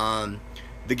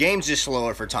 The game's just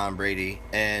slower for Tom Brady,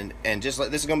 and just like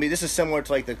this is similar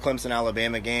to like the Clemson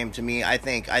Alabama game. To me, I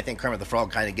think Kermit the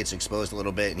Frog kind of gets exposed a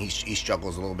little bit, and he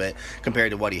struggles a little bit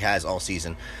compared to what he has all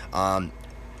season.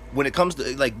 When it comes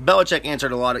to, like, Belichick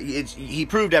answered a lot of, he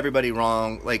proved everybody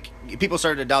wrong. Like, people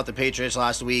started to doubt the Patriots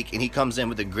last week, and he comes in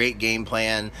with a great game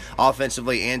plan,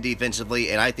 offensively and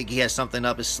defensively, and I think he has something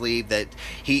up his sleeve that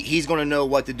he's going to know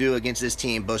what to do against this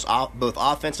team, both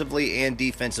offensively and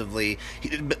defensively.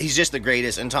 He's just the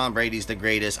greatest, and Tom Brady's the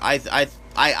greatest. I'm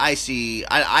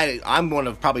going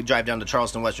to probably drive down to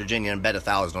Charleston, West Virginia, and bet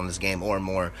 1,000 on this game or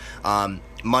more.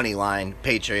 Money line,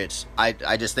 Patriots.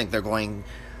 I just think they're going.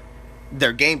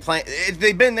 Their game plan,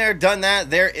 they've been there, done that.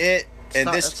 They're it.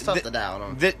 It's tough to doubt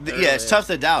him. It's tough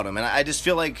to doubt him, and I just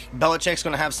feel like Belichick's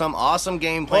going to have some awesome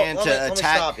game plan to attack. Let me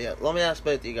stop you. Let me ask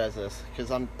both of you guys this,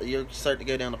 because you're starting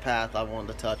to go down the path I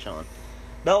wanted to touch on.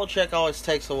 Belichick always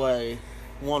takes away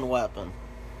one weapon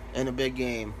in a big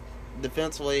game.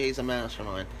 Defensively, he's a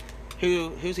mastermind.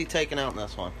 Who's he taking out in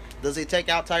this one? Does he take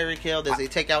out Tyreek Hill? Does he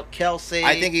take out Kelsey?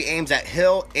 I think he aims at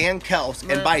Hill and Kels,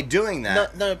 and by doing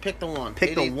that... No, pick the one.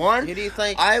 Pick the one? Who do you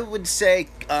think? I would say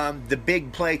the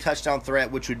big play touchdown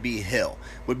threat, which would be Hill,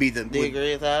 would be the... Do you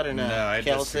agree with that or no? No, I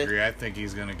Kelsey? disagree. I think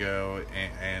he's going to go,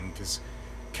 and because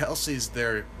Kelsey's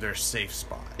their safe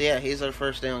spot. Yeah, he's their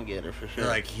first down getter for sure.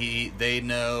 Like, they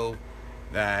know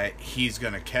that he's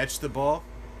going to catch the ball.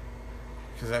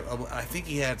 Because I think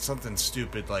he had something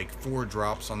stupid, like 4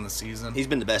 drops on the season. He's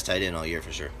been the best tight end all year,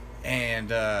 for sure.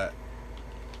 And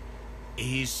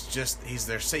he's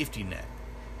their safety net.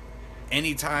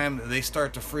 Anytime they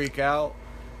start to freak out,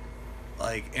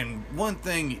 and one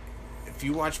thing, if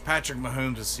you watch Patrick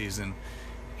Mahomes this season,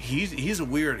 he's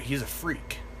a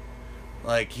freak.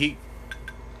 Like, he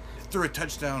threw a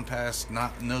touchdown pass,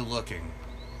 no looking.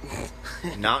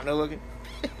 Not no looking?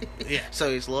 Yeah.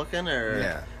 So he's looking, or...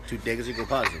 Yeah. 2 days equal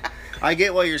positive. I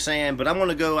get what you're saying, but I'm going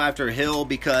to go after Hill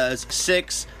because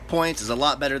 6 points is a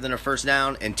lot better than a first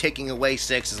down, and taking away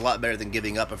 6 is a lot better than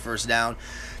giving up a first down.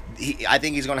 I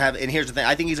think he's going to have, and here's the thing,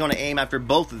 I think he's going to aim after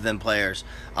both of them players,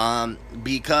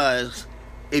 because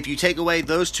if you take away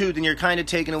those 2, then you're kind of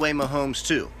taking away Mahomes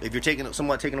too. If you're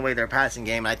somewhat taking away their passing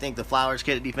game, and I think the Flowers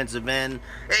kid at defensive end,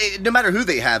 no matter who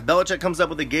they have, Belichick comes up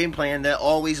with a game plan that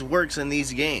always works in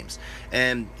these games,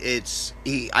 and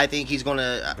I think he's going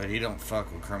to. But he don't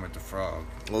fuck with Kermit the Frog.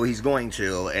 Well, he's going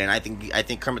to, and I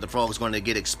think Kermit the Frog is going to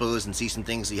get exposed and see some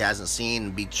things he hasn't seen,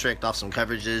 and be tricked off some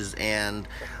coverages, and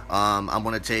I'm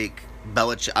going to take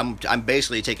Belichick. I'm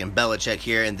basically taking Belichick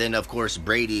here, and then of course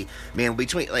Brady. Man,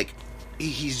 between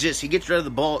he gets rid of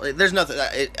the ball. There's nothing.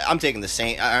 I'm taking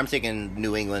I'm taking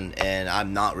New England, and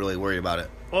I'm not really worried about it.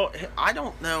 Well, I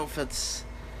don't know if it's.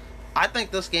 I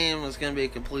think this game is going to be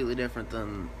completely different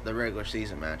than the regular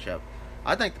season matchup.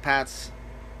 I think the Pats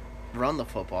run the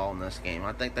football in this game.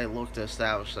 I think they look to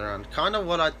establish their run. Kind of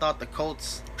what I thought the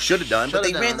Colts should have done, but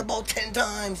they ran the ball 10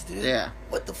 times, dude. Yeah.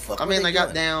 What the fuck? I mean, they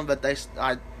got down, but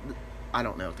I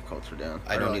don't know if the Colts were down.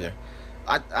 I don't either.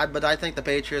 But I think the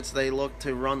Patriots, they look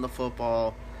to run the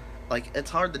football. Like, it's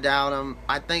hard to doubt him.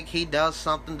 I think he does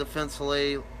something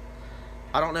defensively.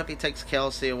 I don't know if he takes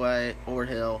Kelsey away or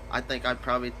Hill. I think I'd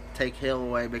probably take Hill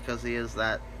away because he is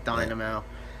that dynamo.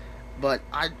 But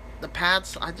the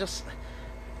Pats,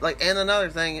 and another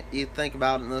thing you think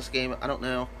about in this game, I don't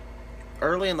know.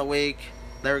 Early in the week,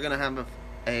 they were going to have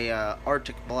a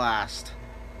Arctic blast.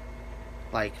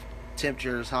 Like,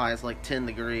 temperature as high as 10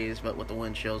 degrees, but with the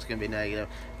wind chill, it's going to be negative.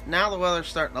 Now the weather's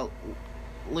starting to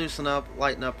loosen up,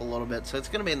 lighten up a little bit, so it's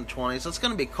going to be in the 20s. It's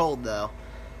going to be cold, though.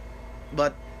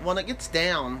 But when it gets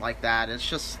down like that, it's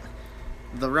just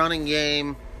the running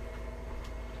game,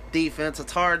 defense.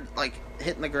 It's hard,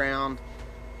 hitting the ground.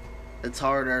 It's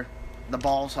harder. The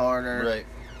ball's harder.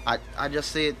 Right. I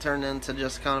just see it turn into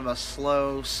just kind of a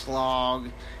slow slog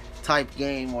type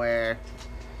game where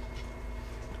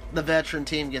the veteran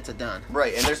team gets it done.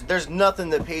 Right, and there's nothing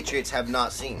the Patriots have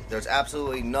not seen. There's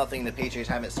absolutely nothing the Patriots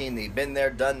haven't seen. They've been there,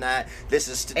 done that. Got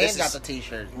the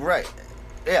T-shirt. Right.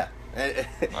 Yeah.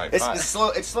 It's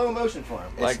slow motion for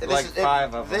them.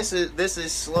 Five of them. This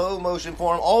is slow motion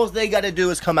for them. All they got to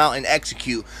do is come out and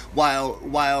execute.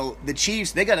 While the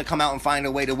Chiefs, they got to come out and find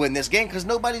a way to win this game because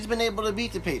nobody's been able to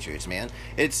beat the Patriots, man.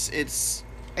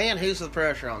 And who's the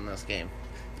pressure on this game?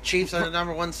 Chiefs are the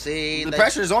number 1 seed. The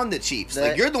pressure's on the Chiefs.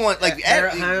 You're the one. They're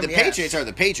at home, the Patriots are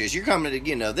the Patriots. You're coming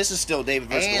to. This is still David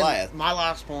versus Goliath. My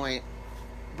last point,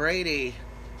 Brady,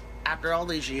 after all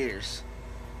these years,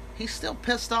 he's still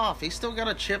pissed off. He's still got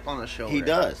a chip on his shoulder. He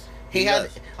does. He had.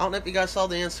 I don't know if you guys saw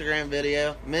the Instagram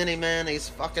video. Mini Man, he's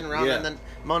fucking running. Then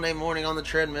Monday morning on the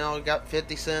treadmill, got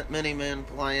 50 Cent Mini Man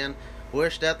playing.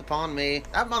 Wish death upon me.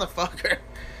 That motherfucker.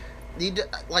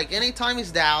 Anytime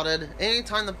he's doubted,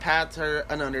 anytime the Pats are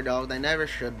an underdog, they never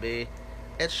should be.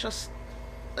 It's just,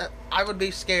 I would be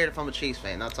scared if I'm a Chiefs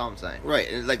fan. That's all I'm saying. Right.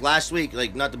 Last week,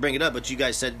 not to bring it up, but you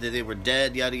guys said that they were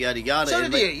dead, yada, yada, yada. So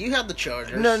did you. You had the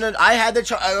Chargers. No, I had the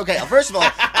Chargers. Okay, first of all,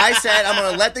 I said I'm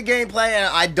going to let the game play, and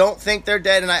I don't think they're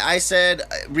dead, and I said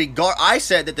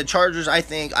that the Chargers, I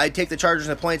take the Chargers in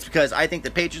the points because I think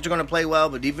the Patriots are going to play well,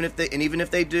 but even if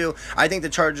they do, I think the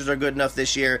Chargers are good enough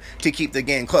this year to keep the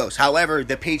game close. However,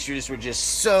 the Patriots were just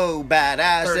so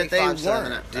badass that they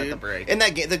weren't, dude. At the break. And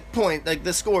that game,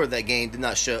 the score of that game did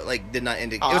not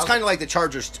indicate. It was kind of like the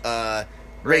Chargers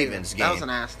Ravens game. That was an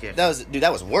ass kick.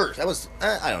 That was worse. That was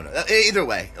I don't know. Either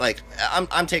way, like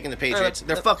I'm taking the Patriots.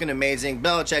 They're fucking amazing.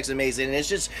 Belichick's amazing, and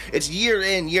it's year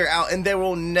in, year out, and there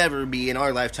will never be in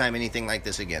our lifetime anything like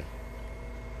this again.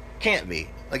 Can't be.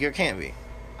 Like it can't be.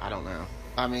 I don't know.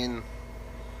 I mean,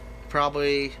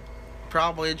 probably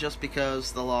just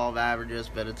because the law of averages,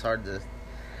 but it's hard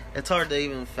to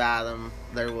even fathom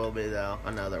there will be though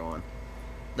another one.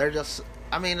 They're just,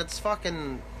 I mean, it's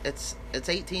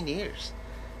 18 years.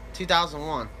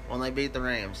 2001 when they beat the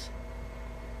Rams.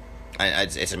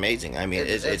 It's amazing. I mean,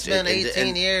 it's been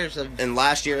 18 years of, and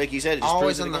last year, like you said, it just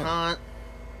always proves it in the again. hunt,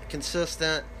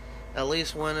 consistent, at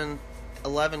least winning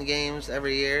 11 games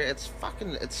every year. It's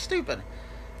stupid.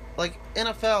 Like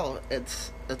NFL,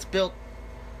 it's built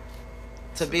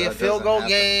to be a field goal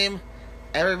game.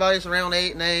 Everybody's around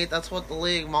 8-8. That's what the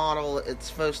league model it's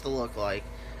supposed to look like.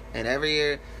 And every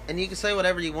year, and you can say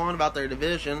whatever you want about their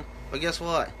division, but guess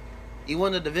what? You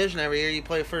win the division every year. You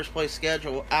play a first place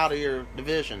schedule out of your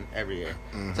division every year.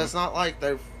 Mm-hmm. So it's not like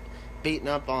they're beating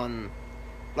up on.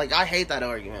 Like, I hate that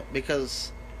argument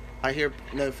because I hear,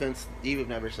 no offense, you've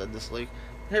never said this, Luke.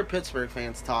 I hear Pittsburgh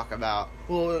fans talk about,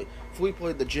 well, if we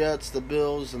played the Jets, the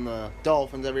Bills, and the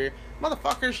Dolphins every year,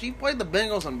 motherfuckers, you played the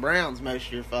Bengals and Browns most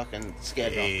of your fucking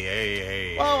schedule.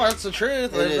 Hey. Well, that's the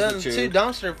truth. They've been two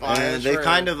dumpster fires. And they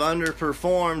kind of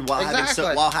underperformed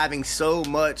while having so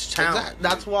much talent. Exactly.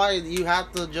 That's why you have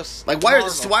to just like why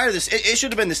are this? It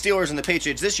should have been the Steelers and the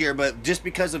Patriots this year, but just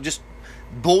because of just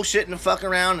bullshitting and fucking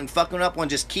around and fucking up on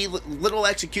just key little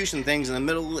execution things in the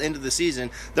middle end of the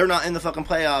season, they're not in the fucking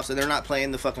playoffs and they're not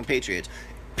playing the fucking Patriots.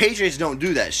 Patriots don't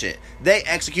do that shit. They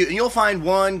execute, and you'll find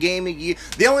one game a year.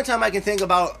 The only time I can think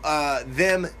about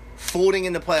them folding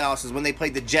in the playoffs is when they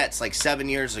played the Jets like 7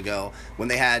 years ago when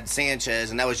they had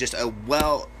Sanchez, and that was just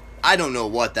I don't know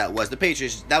what that was. The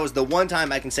Patriots, that was the one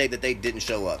time I can say that they didn't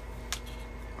show up.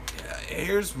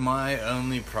 Here's my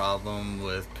only problem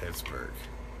with Pittsburgh.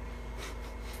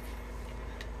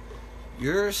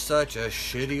 You're such a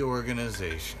shitty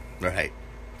organization. Right.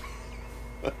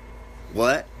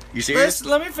 What? You serious?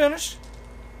 Let me finish.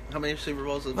 How many Super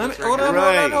Bowls has Hold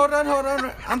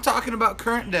on. I'm talking about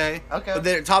current day. Okay. But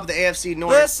they're top of the AFC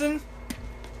North. Listen.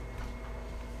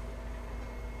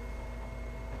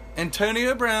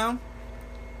 Antonio Brown,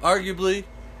 arguably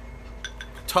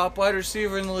top wide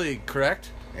receiver in the league,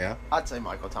 correct? Yeah. I'd say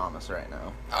Michael Thomas right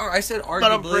now. I said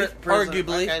arguably.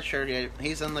 Arguably. Okay, sure. Yeah,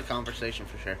 he's in the conversation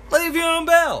for sure. Le'Veon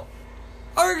Bell,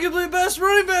 arguably best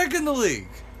running back in the league.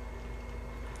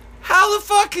 How the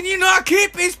fuck can you not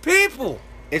keep these people?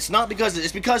 It's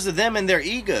because of them and their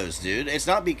egos, dude. It's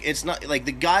not like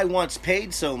the guy wants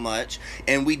paid so much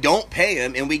and we don't pay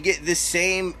him and we get the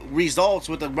same results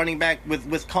with the running back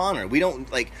with Connor. We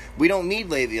don't need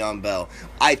Le'Veon Bell.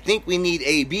 I think we need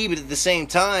AB, but at the same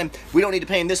time, we don't need to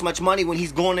pay him this much money when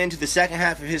he's going into the second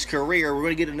half of his career. We're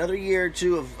going to get another year or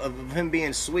two of him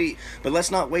being sweet, but let's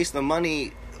not waste the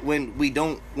money when we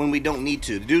don't need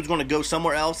to. The dude's going to go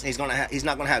somewhere else, and he's not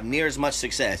going to have near as much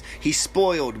success. He's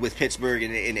spoiled with Pittsburgh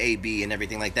and AB and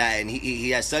everything like that, and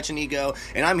he has such an ego.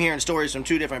 And I'm hearing stories from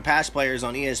two different past players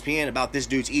on ESPN about this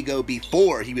dude's ego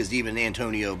before he was even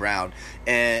Antonio Brown,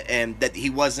 and that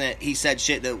he said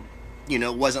shit that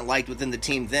wasn't liked within the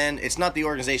team then. It's not the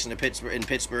organization in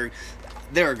Pittsburgh.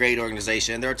 They're a great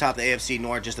organization. They're atop the AFC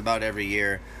North just about every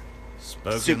year.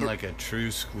 Spoken like a true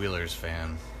Squealers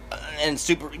fan. And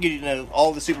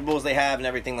all the Super Bowls they have and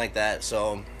everything like that.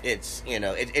 So it's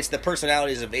it's the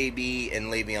personalities of AB and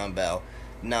Le'Veon Bell,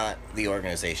 not the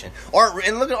organization.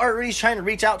 And look at Art Reed's trying to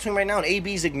reach out to him right now, and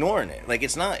AB's ignoring it. Like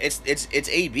it's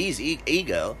AB's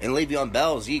ego and Le'Veon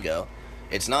Bell's ego.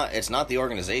 It's not the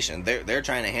organization. They're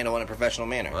trying to handle it in a professional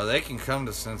manner. Well, they can come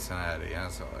to Cincinnati.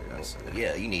 That's all I gotta say.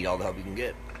 Yeah, you need all the help you can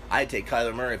get. I'd take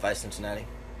Kyler Murray if I was Cincinnati.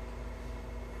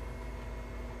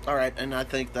 All right, and I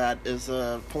think that is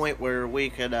a point where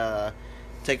we could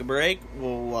take a break.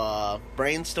 We'll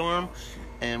brainstorm,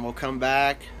 and we'll come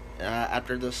back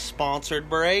after this sponsored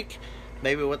break,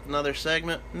 maybe with another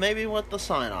segment, maybe with the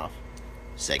sign-off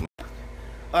segment.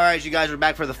 All right, you guys, we're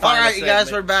back for the final segment. segment. You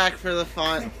guys, we're back for the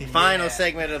final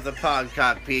segment of the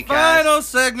Podcock Peacast. Final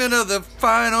segment of the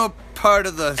final part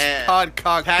of the Podcock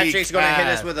Peacast. Patrick's going to hit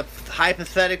us with a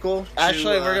hypothetical.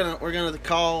 Actually, we're gonna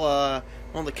call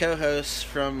one of the co-hosts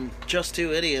from Just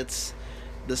Two Idiots,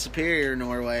 the Superior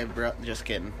Norway. Just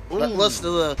kidding. Listen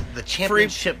to the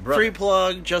championship free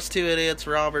plug. Just Two Idiots.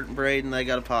 Robert and Braden. They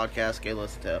got a podcast. Go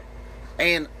listen to it.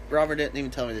 And Robert didn't even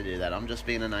tell me to do that. I'm just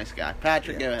being a nice guy.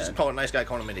 Patrick, go ahead. Just call it nice guy.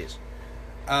 Call him idiots.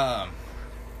 All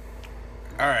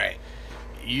right.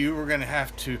 You were gonna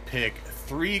have to pick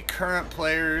 3 current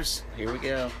players. Here we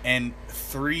go. And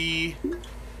 3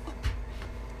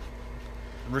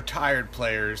 retired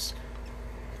players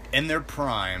in their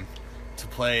prime to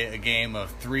play a game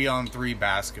of 3-on-3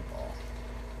 basketball.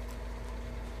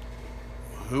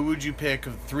 Who would you pick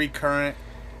of 3 current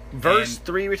Verse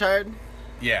 3 retired?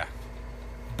 Yeah.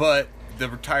 But the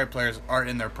retired players are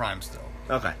in their prime still.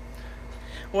 Okay.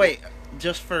 Wait,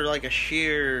 just for like a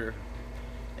sheer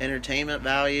entertainment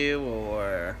value,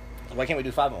 or Why can't we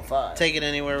do 5-on-5? take it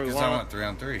anywhere we Because I want?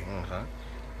 want 3-on-3. Okay.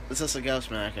 Is this a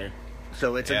Ghostmaker?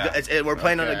 So Yeah. we're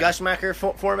playing on a Okay. Gusmacher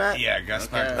format? Yeah, Gus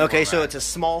Okay. Macker Okay, so format. it's a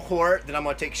small court. Then I'm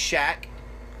going to take Shaq.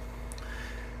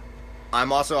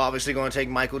 I'm also obviously going to take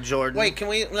Michael Jordan. Wait, can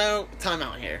we? No, time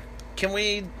out here. Can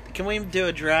we do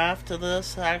a draft to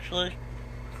this? Actually,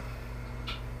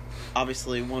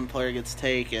 obviously, one player gets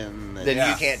taken. Then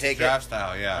you can't take draft it?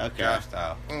 style, yeah. Okay. Draft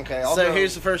style. Okay, So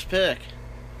here's the first pick.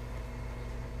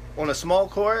 on a small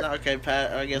court. Okay,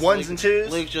 Pat. I guess Ones Luke, and twos?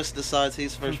 Luke just decides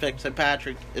he's the first pick. So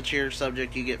Patrick, it's your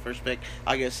subject. You get first pick.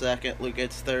 I get second. Luke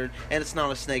gets third. And it's not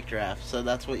a snake draft, so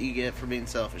that's what you get for being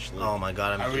selfish, Luke. Oh my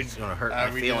god, Are I'm we just going to hurt are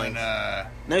my we feelings. doing,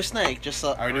 No snake. Just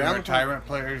are we doing around the time. retirement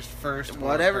players first? or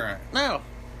Whatever. current? No,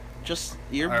 just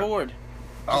you're Are- bored.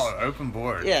 Oh, open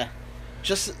board. Yeah,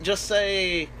 just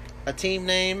say a team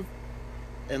name,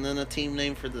 and then a team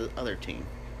name for the other team.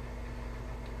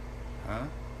 Huh?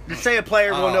 Just say a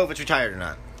player, we'll Oh. know if it's retired or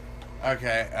not.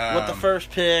 Okay. With the first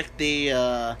pick, the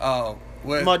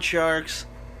with Mud Sharks.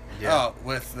 Oh,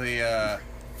 with the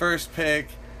first pick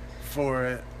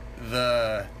for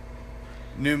the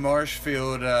New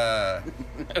Marshfield.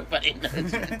 Nobody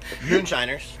knows.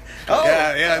 Moonshiners. Oh,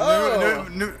 yeah. oh.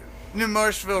 New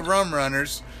Marshfield Rum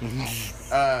Runners.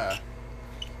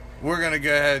 We're gonna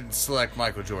go ahead and select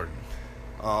Michael Jordan.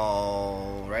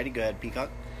 Alrighty, go ahead, Peacock.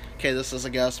 Okay, this is a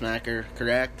Gusmaker,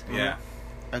 correct? Yeah.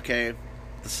 Okay,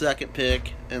 the second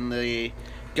pick in the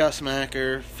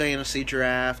Gusmaker Fantasy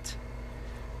Draft.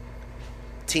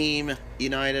 Team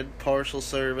United Parcel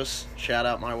Service. Shout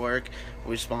out my work.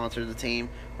 We sponsored the team.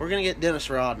 We're going to get Dennis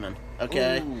Rodman.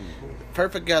 Okay? Ooh.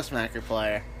 Perfect Gusmaker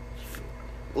player.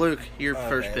 Luke, your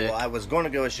first Okay, pick. Well, I was going to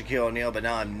go with Shaquille O'Neal, but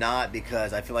now I'm not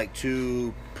because I feel like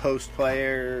 2 post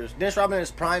players. Dennis Rodman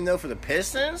is prime though for the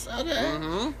Pistons. Okay.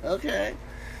 Mm-hmm.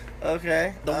 Okay.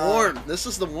 The Worm. This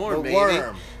is the Worm, The baby.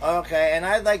 Worm. Okay, and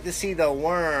I'd like to see the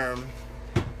Worm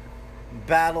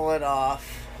battle it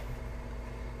off.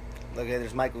 Okay,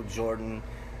 there's Michael Jordan.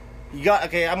 You got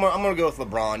okay. I'm gonna go with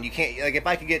LeBron. You can't like if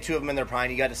I could get 2 of them in their prime,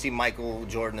 you got to see Michael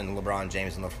Jordan and LeBron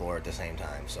James on the floor at the same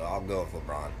time. So I'll go with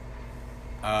LeBron.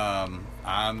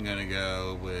 I'm gonna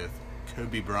go with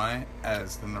Kobe Bryant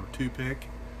as the number 2 pick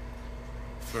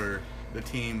for the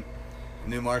team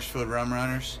New Marshfield Rum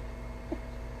Runners.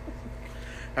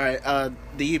 All right,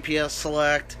 the UPS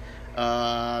Select,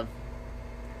 the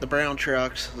Brown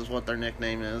Trucks is what their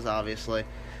nickname is, obviously.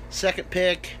 Second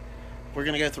pick, we're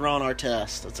going to go through on our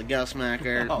test. It's a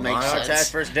Gusmaker. Oh, Makes Ron sense.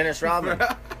 Artest versus Dennis Rodman.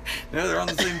 No, they're on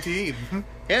the same team.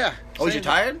 Yeah. Oh, is you same-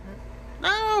 tired?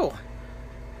 No.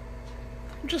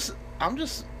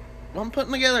 I'm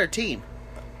putting together a team.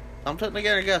 I'm putting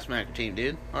together a Gusmaker team,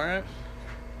 dude. All right?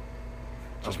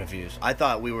 I'm confused. I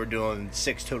thought we were doing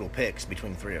 6 total picks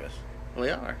between the 3 of us. We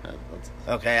are. That's-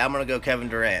 Okay, I'm gonna go Kevin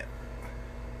Durant.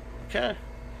 okay.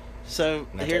 So,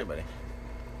 That's here, everybody.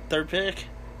 third pick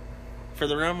for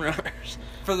the Rum Runners.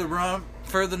 for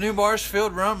the New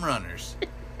Marshfield Rum Runners.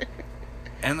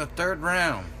 And the 3rd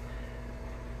round,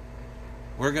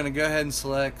 we're gonna go ahead and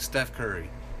select Steph Curry.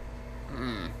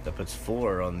 That puts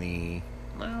 4 on the.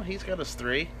 No, he's got us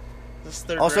 3. This is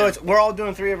third Also, round. we're all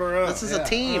doing 3 of our own. This is Yeah. a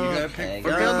team. You gotta Okay, pick-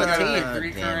 We're building a God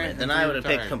team. damn it. Then I would have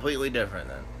picked completely different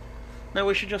then. No,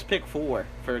 we should just pick 4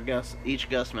 for each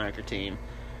Gusmaker team,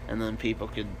 and then people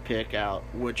could pick out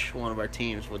which one of our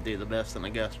teams would do the best in a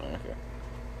Gusmaker.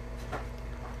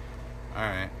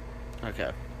 Alright.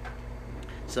 Okay.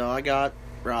 So I got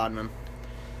Rodman.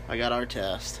 I got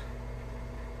Artest.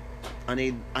 I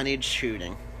need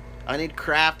shooting. I need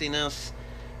craftiness,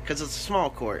 because it's a small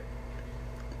court.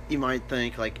 You might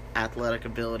think like athletic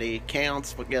ability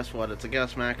counts, but guess what? It's a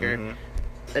Gusmaker. Mhm.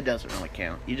 It doesn't really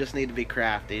count. You just need to be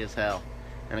crafty as hell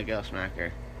in a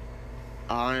Gusmaker.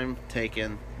 I'm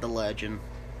taking the legend,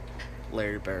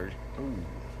 Larry Bird. Ooh,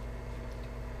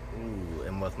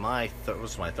 and with my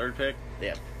what's my 3rd pick?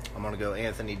 Yeah. I'm gonna go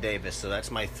Anthony Davis. So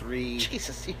that's my 3.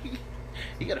 Jesus,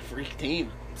 you got a freak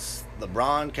team.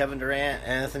 LeBron, Kevin Durant,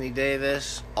 Anthony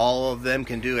Davis. All of them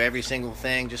can do every single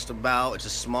thing just about. It's a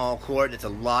small court. It's a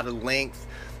lot of length,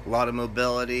 a lot of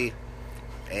mobility,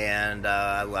 and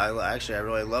I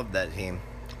really love that team.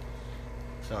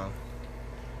 So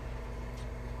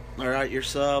All right, your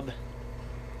sub.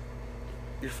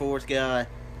 Your 4th guy.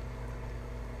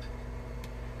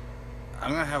 I'm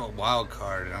gonna have a wild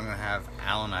card, and I'm gonna have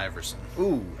Allen Iverson.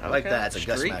 Ooh, I like Okay. that. It's a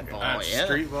Gus Street Macker. ball. That's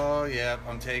street ball. Yep,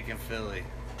 I'm taking Philly.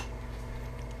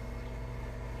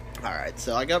 Alright,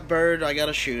 so I got Bird, I got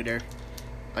a shooter.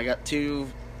 I got two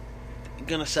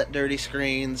gonna set dirty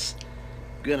screens.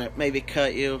 Gonna maybe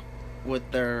cut you with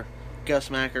their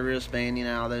Gus Macker wristband, you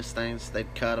know, those things.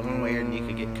 They'd cut them weird and you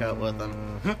could get cut with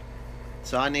them.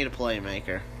 So I need a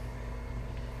playmaker.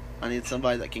 I need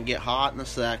somebody that can get hot in a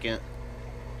second.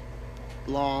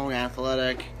 Long,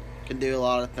 athletic, can do a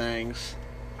lot of things.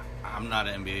 I'm not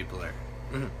an NBA player.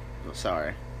 Oh,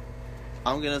 sorry.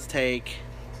 I'm gonna take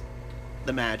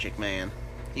the Magic Man.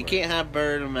 You can't have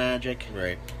Bird and Magic.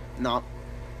 Right. Not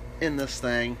in this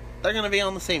thing. They're gonna be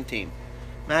on the same team.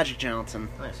 Magic Johnson.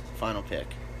 Nice. Final pick.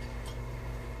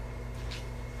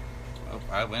 Oh,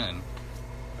 I win.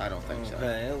 I don't think so.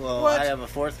 Okay, well, What? I have a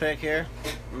fourth pick here.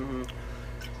 Mm-hmm.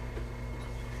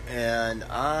 And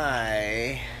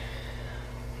I...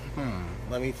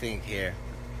 let me think here.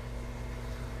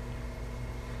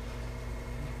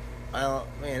 Man,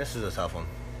 this is a tough one.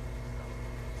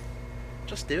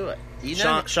 Just do it. You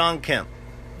know. Sean Kemp.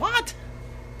 What?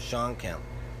 Sean Kemp.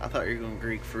 I thought you were going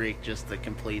Greek Freak just to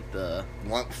complete the.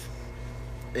 Lumpf.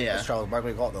 Yeah. As Charles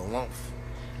Barkley called it, the Lumpf.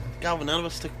 God, when none of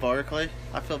us took Barkley,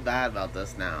 I feel bad about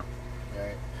this now.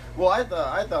 Right. Well, I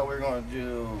thought we were going to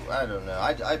do, I don't know.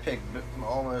 I picked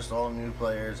almost all new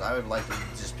players. I would like to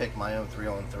just pick my own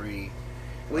 3-on-3.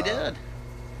 We did.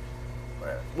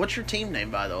 Right. What's your team name,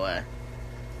 by the way?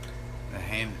 The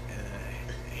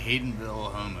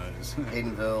Haydenville Homos.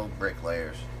 Haydenville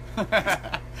Bricklayers.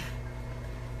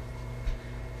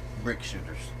 Brick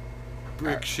shooters.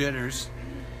 Brick shitters.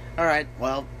 All right.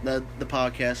 Well, the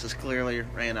podcast has clearly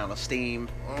ran out of steam.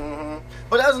 Mm-hmm.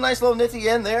 But that was a nice little nifty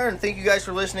end there, and thank you guys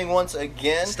for listening once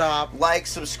again. Stop. Like,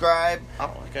 subscribe. I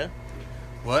don't like it.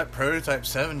 What? Prototype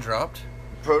 7 dropped?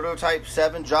 Prototype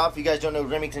 7 drop. If you guys don't know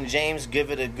Remington James, give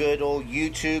it a good old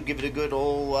YouTube. Give it a good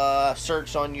old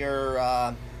search on your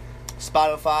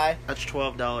Spotify. That's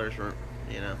 $12 for,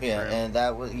 Yeah, for him. and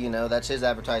that was, that's his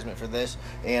advertisement for this.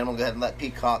 And I'm gonna go ahead and let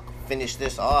Peacock finish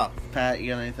this off. Pat,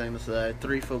 you got anything to say?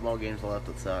 3 football games left.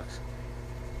 It sucks.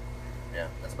 Yeah,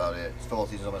 that's about it. Football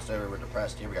season's almost over. We're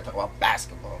depressed here. We gotta talk about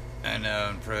basketball. I know,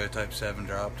 and Prototype 7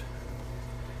 dropped.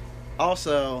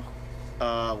 Also,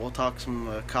 we'll talk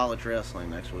some college wrestling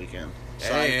next weekend.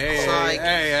 Hey, Psych.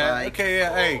 okay,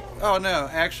 yeah, hey. Oh, no,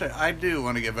 actually, I do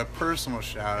want to give a personal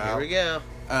shout out. Here we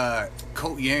go.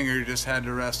 Colt Yanger just had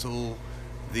to wrestle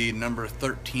the number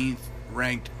 13th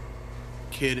ranked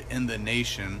kid in the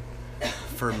nation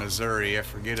for Missouri. I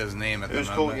forget his name at the Who's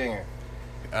moment.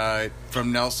 Colt Yanger?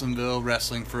 From Nelsonville,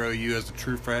 wrestling for OU as a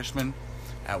true freshman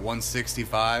at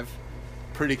 165.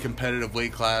 Pretty competitive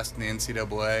weight class in the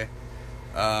NCAA.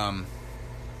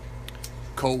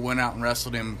 Colt went out and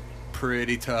wrestled him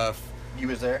pretty tough. You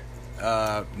was there?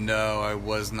 No, I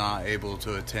was not able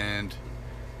to attend.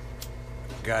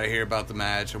 Got to hear about the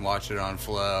match and watch it on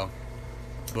Flow.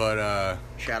 But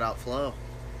Shout out Flo.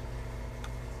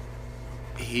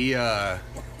 he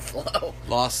Flo.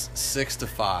 lost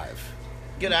 6-5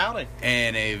 Good outing.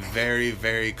 and a very,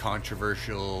 very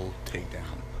controversial takedown.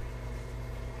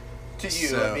 To you,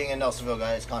 So- being a Nelsonville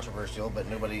guy, it's controversial, but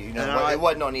nobody, No, it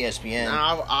wasn't on ESPN.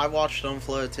 No, I watched on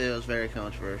Flo too. It was very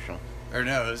controversial. Or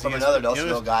no, it was From ESPN another it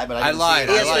Nelsonville was- guy, but I I didn't lied.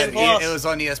 see it. I lied. ESPN Plus. It was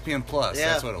on ESPN Plus. Yeah.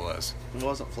 That's what it was. It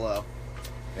wasn't Flo.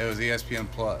 It was ESPN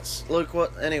Plus. Look,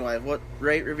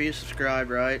 rate, review, subscribe,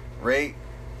 right? Rate,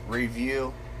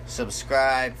 review,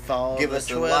 subscribe, Follow give the us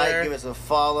a Twitter. like, give us a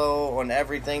follow on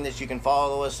everything that you can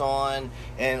follow us on,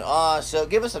 and so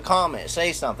give us a comment,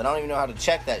 say something. I don't even know how to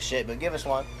check that shit, but give us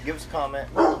one, give us a comment.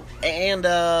 And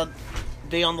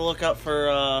be on the lookout for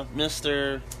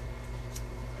Mr.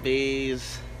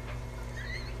 B's.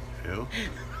 Who?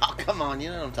 Oh, come on, you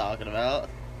know what I'm talking about.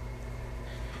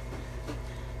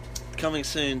 Coming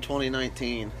soon,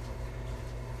 2019.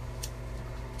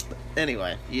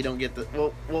 Anyway, you don't get the.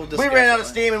 We'll discuss We ran out of it.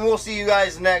 steam, and we'll see you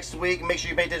guys next week. Make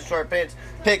sure you pay attention to our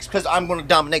picks, because I'm going to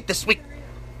dominate this week.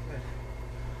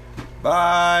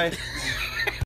 Bye.